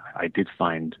I did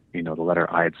find, the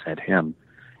letter I had sent him,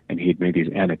 and he had made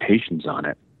these annotations on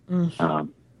it.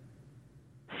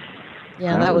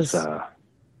 Yeah, that was that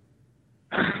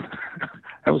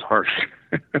was harsh.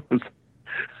 It was,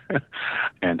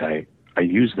 and I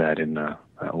use that in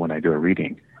when I do a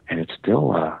reading, and it's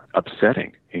still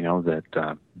upsetting,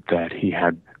 that he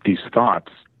had these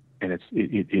thoughts, and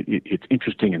it's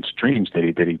interesting and strange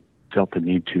that he felt the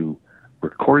need to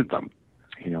record them,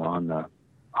 on my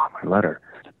letter.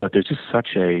 But there's just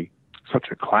such a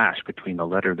clash between the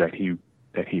letter that he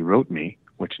wrote me,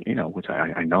 which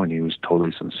I know he was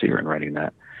totally sincere in writing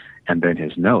that, and then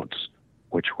his notes,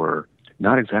 which were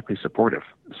not exactly supportive.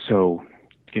 So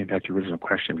getting back to your original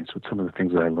question, so some of the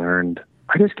things that I learned,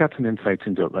 I just got some insights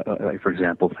into, like, for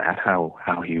example, that how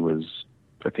he was,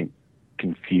 I think,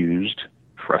 confused,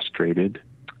 frustrated,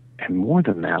 and more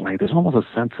than that, like, there's almost a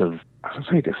sense of, I was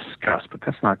going to say disgust, but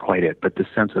that's not quite it. But this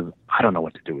sense of, I don't know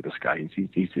what to do with this guy. He's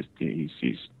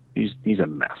a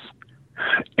mess.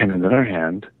 And on the other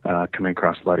hand, coming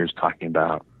across letters talking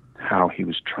about how he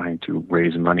was trying to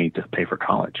raise money to pay for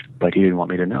college, but he didn't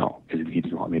want me to know. He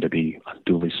didn't want me to be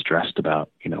unduly stressed about,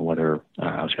 whether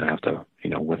I was going to have to,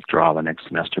 withdraw the next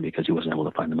semester because he wasn't able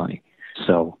to find the money.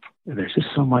 So there's just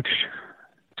so much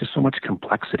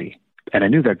complexity. And I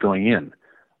knew that going in,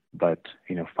 but,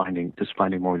 finding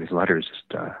more of these letters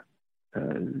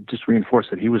just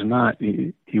reinforced that he was not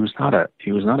a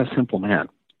simple man.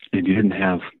 And he didn't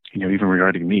have, even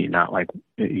regarding me, not like,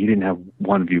 he didn't have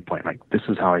one viewpoint, like, this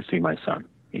is how I see my son.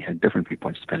 He had different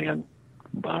viewpoints depending on,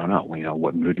 I don't know,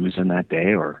 what mood he was in that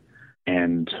day,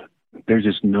 and there's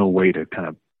just no way to kind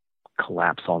of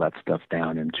collapse all that stuff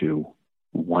down into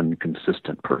one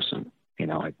consistent person.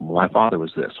 Like, my father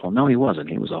was this. Well, no, he wasn't.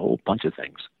 He was a whole bunch of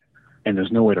things. And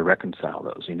there's no way to reconcile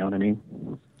those. You know what I mean?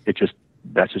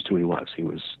 That's just who he was. He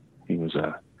was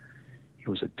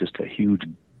just a huge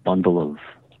bundle of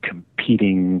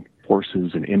competing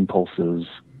forces and impulses.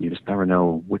 You just never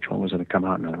know which one was going to come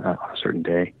out on a certain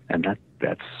day, and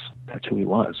that's who he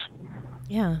was.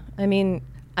 Yeah, I mean,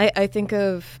 I think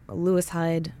of Lewis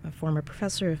Hyde, a former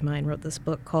professor of mine, wrote this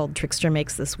book called "Trickster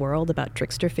Makes This World" about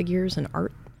trickster figures in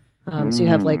art. So you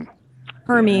have like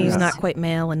Hermes, yes. Not quite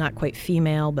male and not quite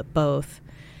female, but both.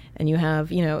 And you have,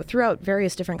 throughout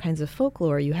various different kinds of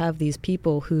folklore, you have these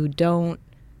people who don't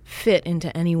fit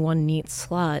into any one neat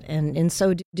slot, and in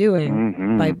so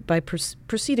doing, by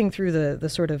proceeding through the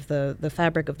sort of the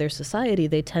fabric of their society,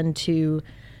 they tend to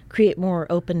create more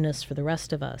openness for the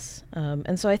rest of us.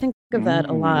 And so I think of that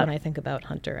a lot when I think about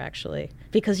Hunter, actually,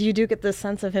 because you do get this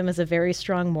sense of him as a very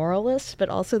strong moralist, but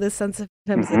also this sense of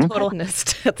him as a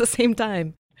totalist at the same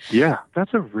time. Yeah,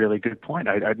 that's a really good point.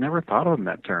 I'd never thought of him in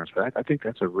that terms, but I think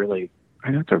that's a great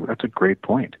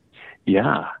point.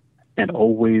 Yeah. And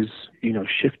always,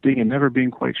 shifting and never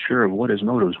being quite sure of what his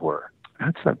motives were.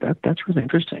 That's really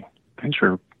interesting. Thanks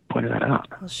for pointing that out.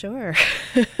 Well, sure.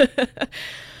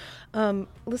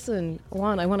 Listen,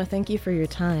 Juan, I want to thank you for your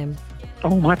time.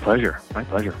 Oh, my pleasure. My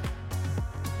pleasure.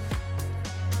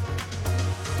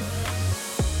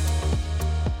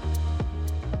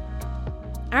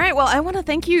 All right. Well, I want to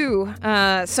thank you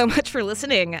so much for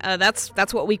listening.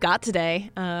 That's what we got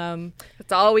today.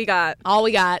 That's all we got. All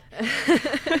we got.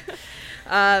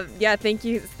 Yeah, thank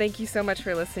you so much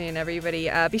for listening, everybody.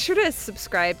 Be sure to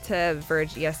subscribe to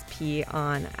Verge ESP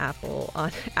on Apple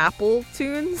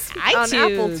Tunes, on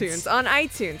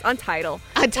iTunes, on Tidal,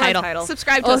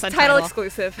 Subscribe to us on Tidal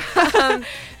exclusive,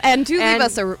 and do leave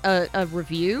us a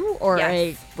review or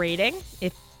a rating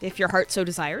if your heart so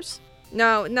desires.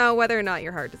 No, whether or not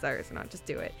your heart desires or not, just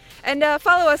do it. And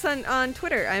follow us on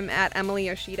Twitter. I'm at Emily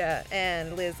Yoshida,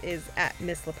 and Liz is at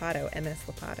Miss Lopato, MS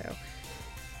Lopato.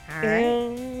 All right.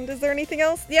 And is there anything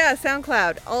else? Yeah,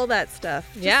 SoundCloud, all that stuff.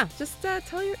 Just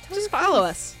tell your follow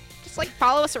us. Just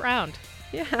follow us around.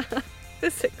 Yeah,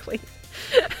 physically.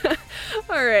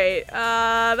 All right.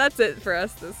 That's it for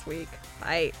us this week.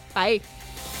 Bye. Bye.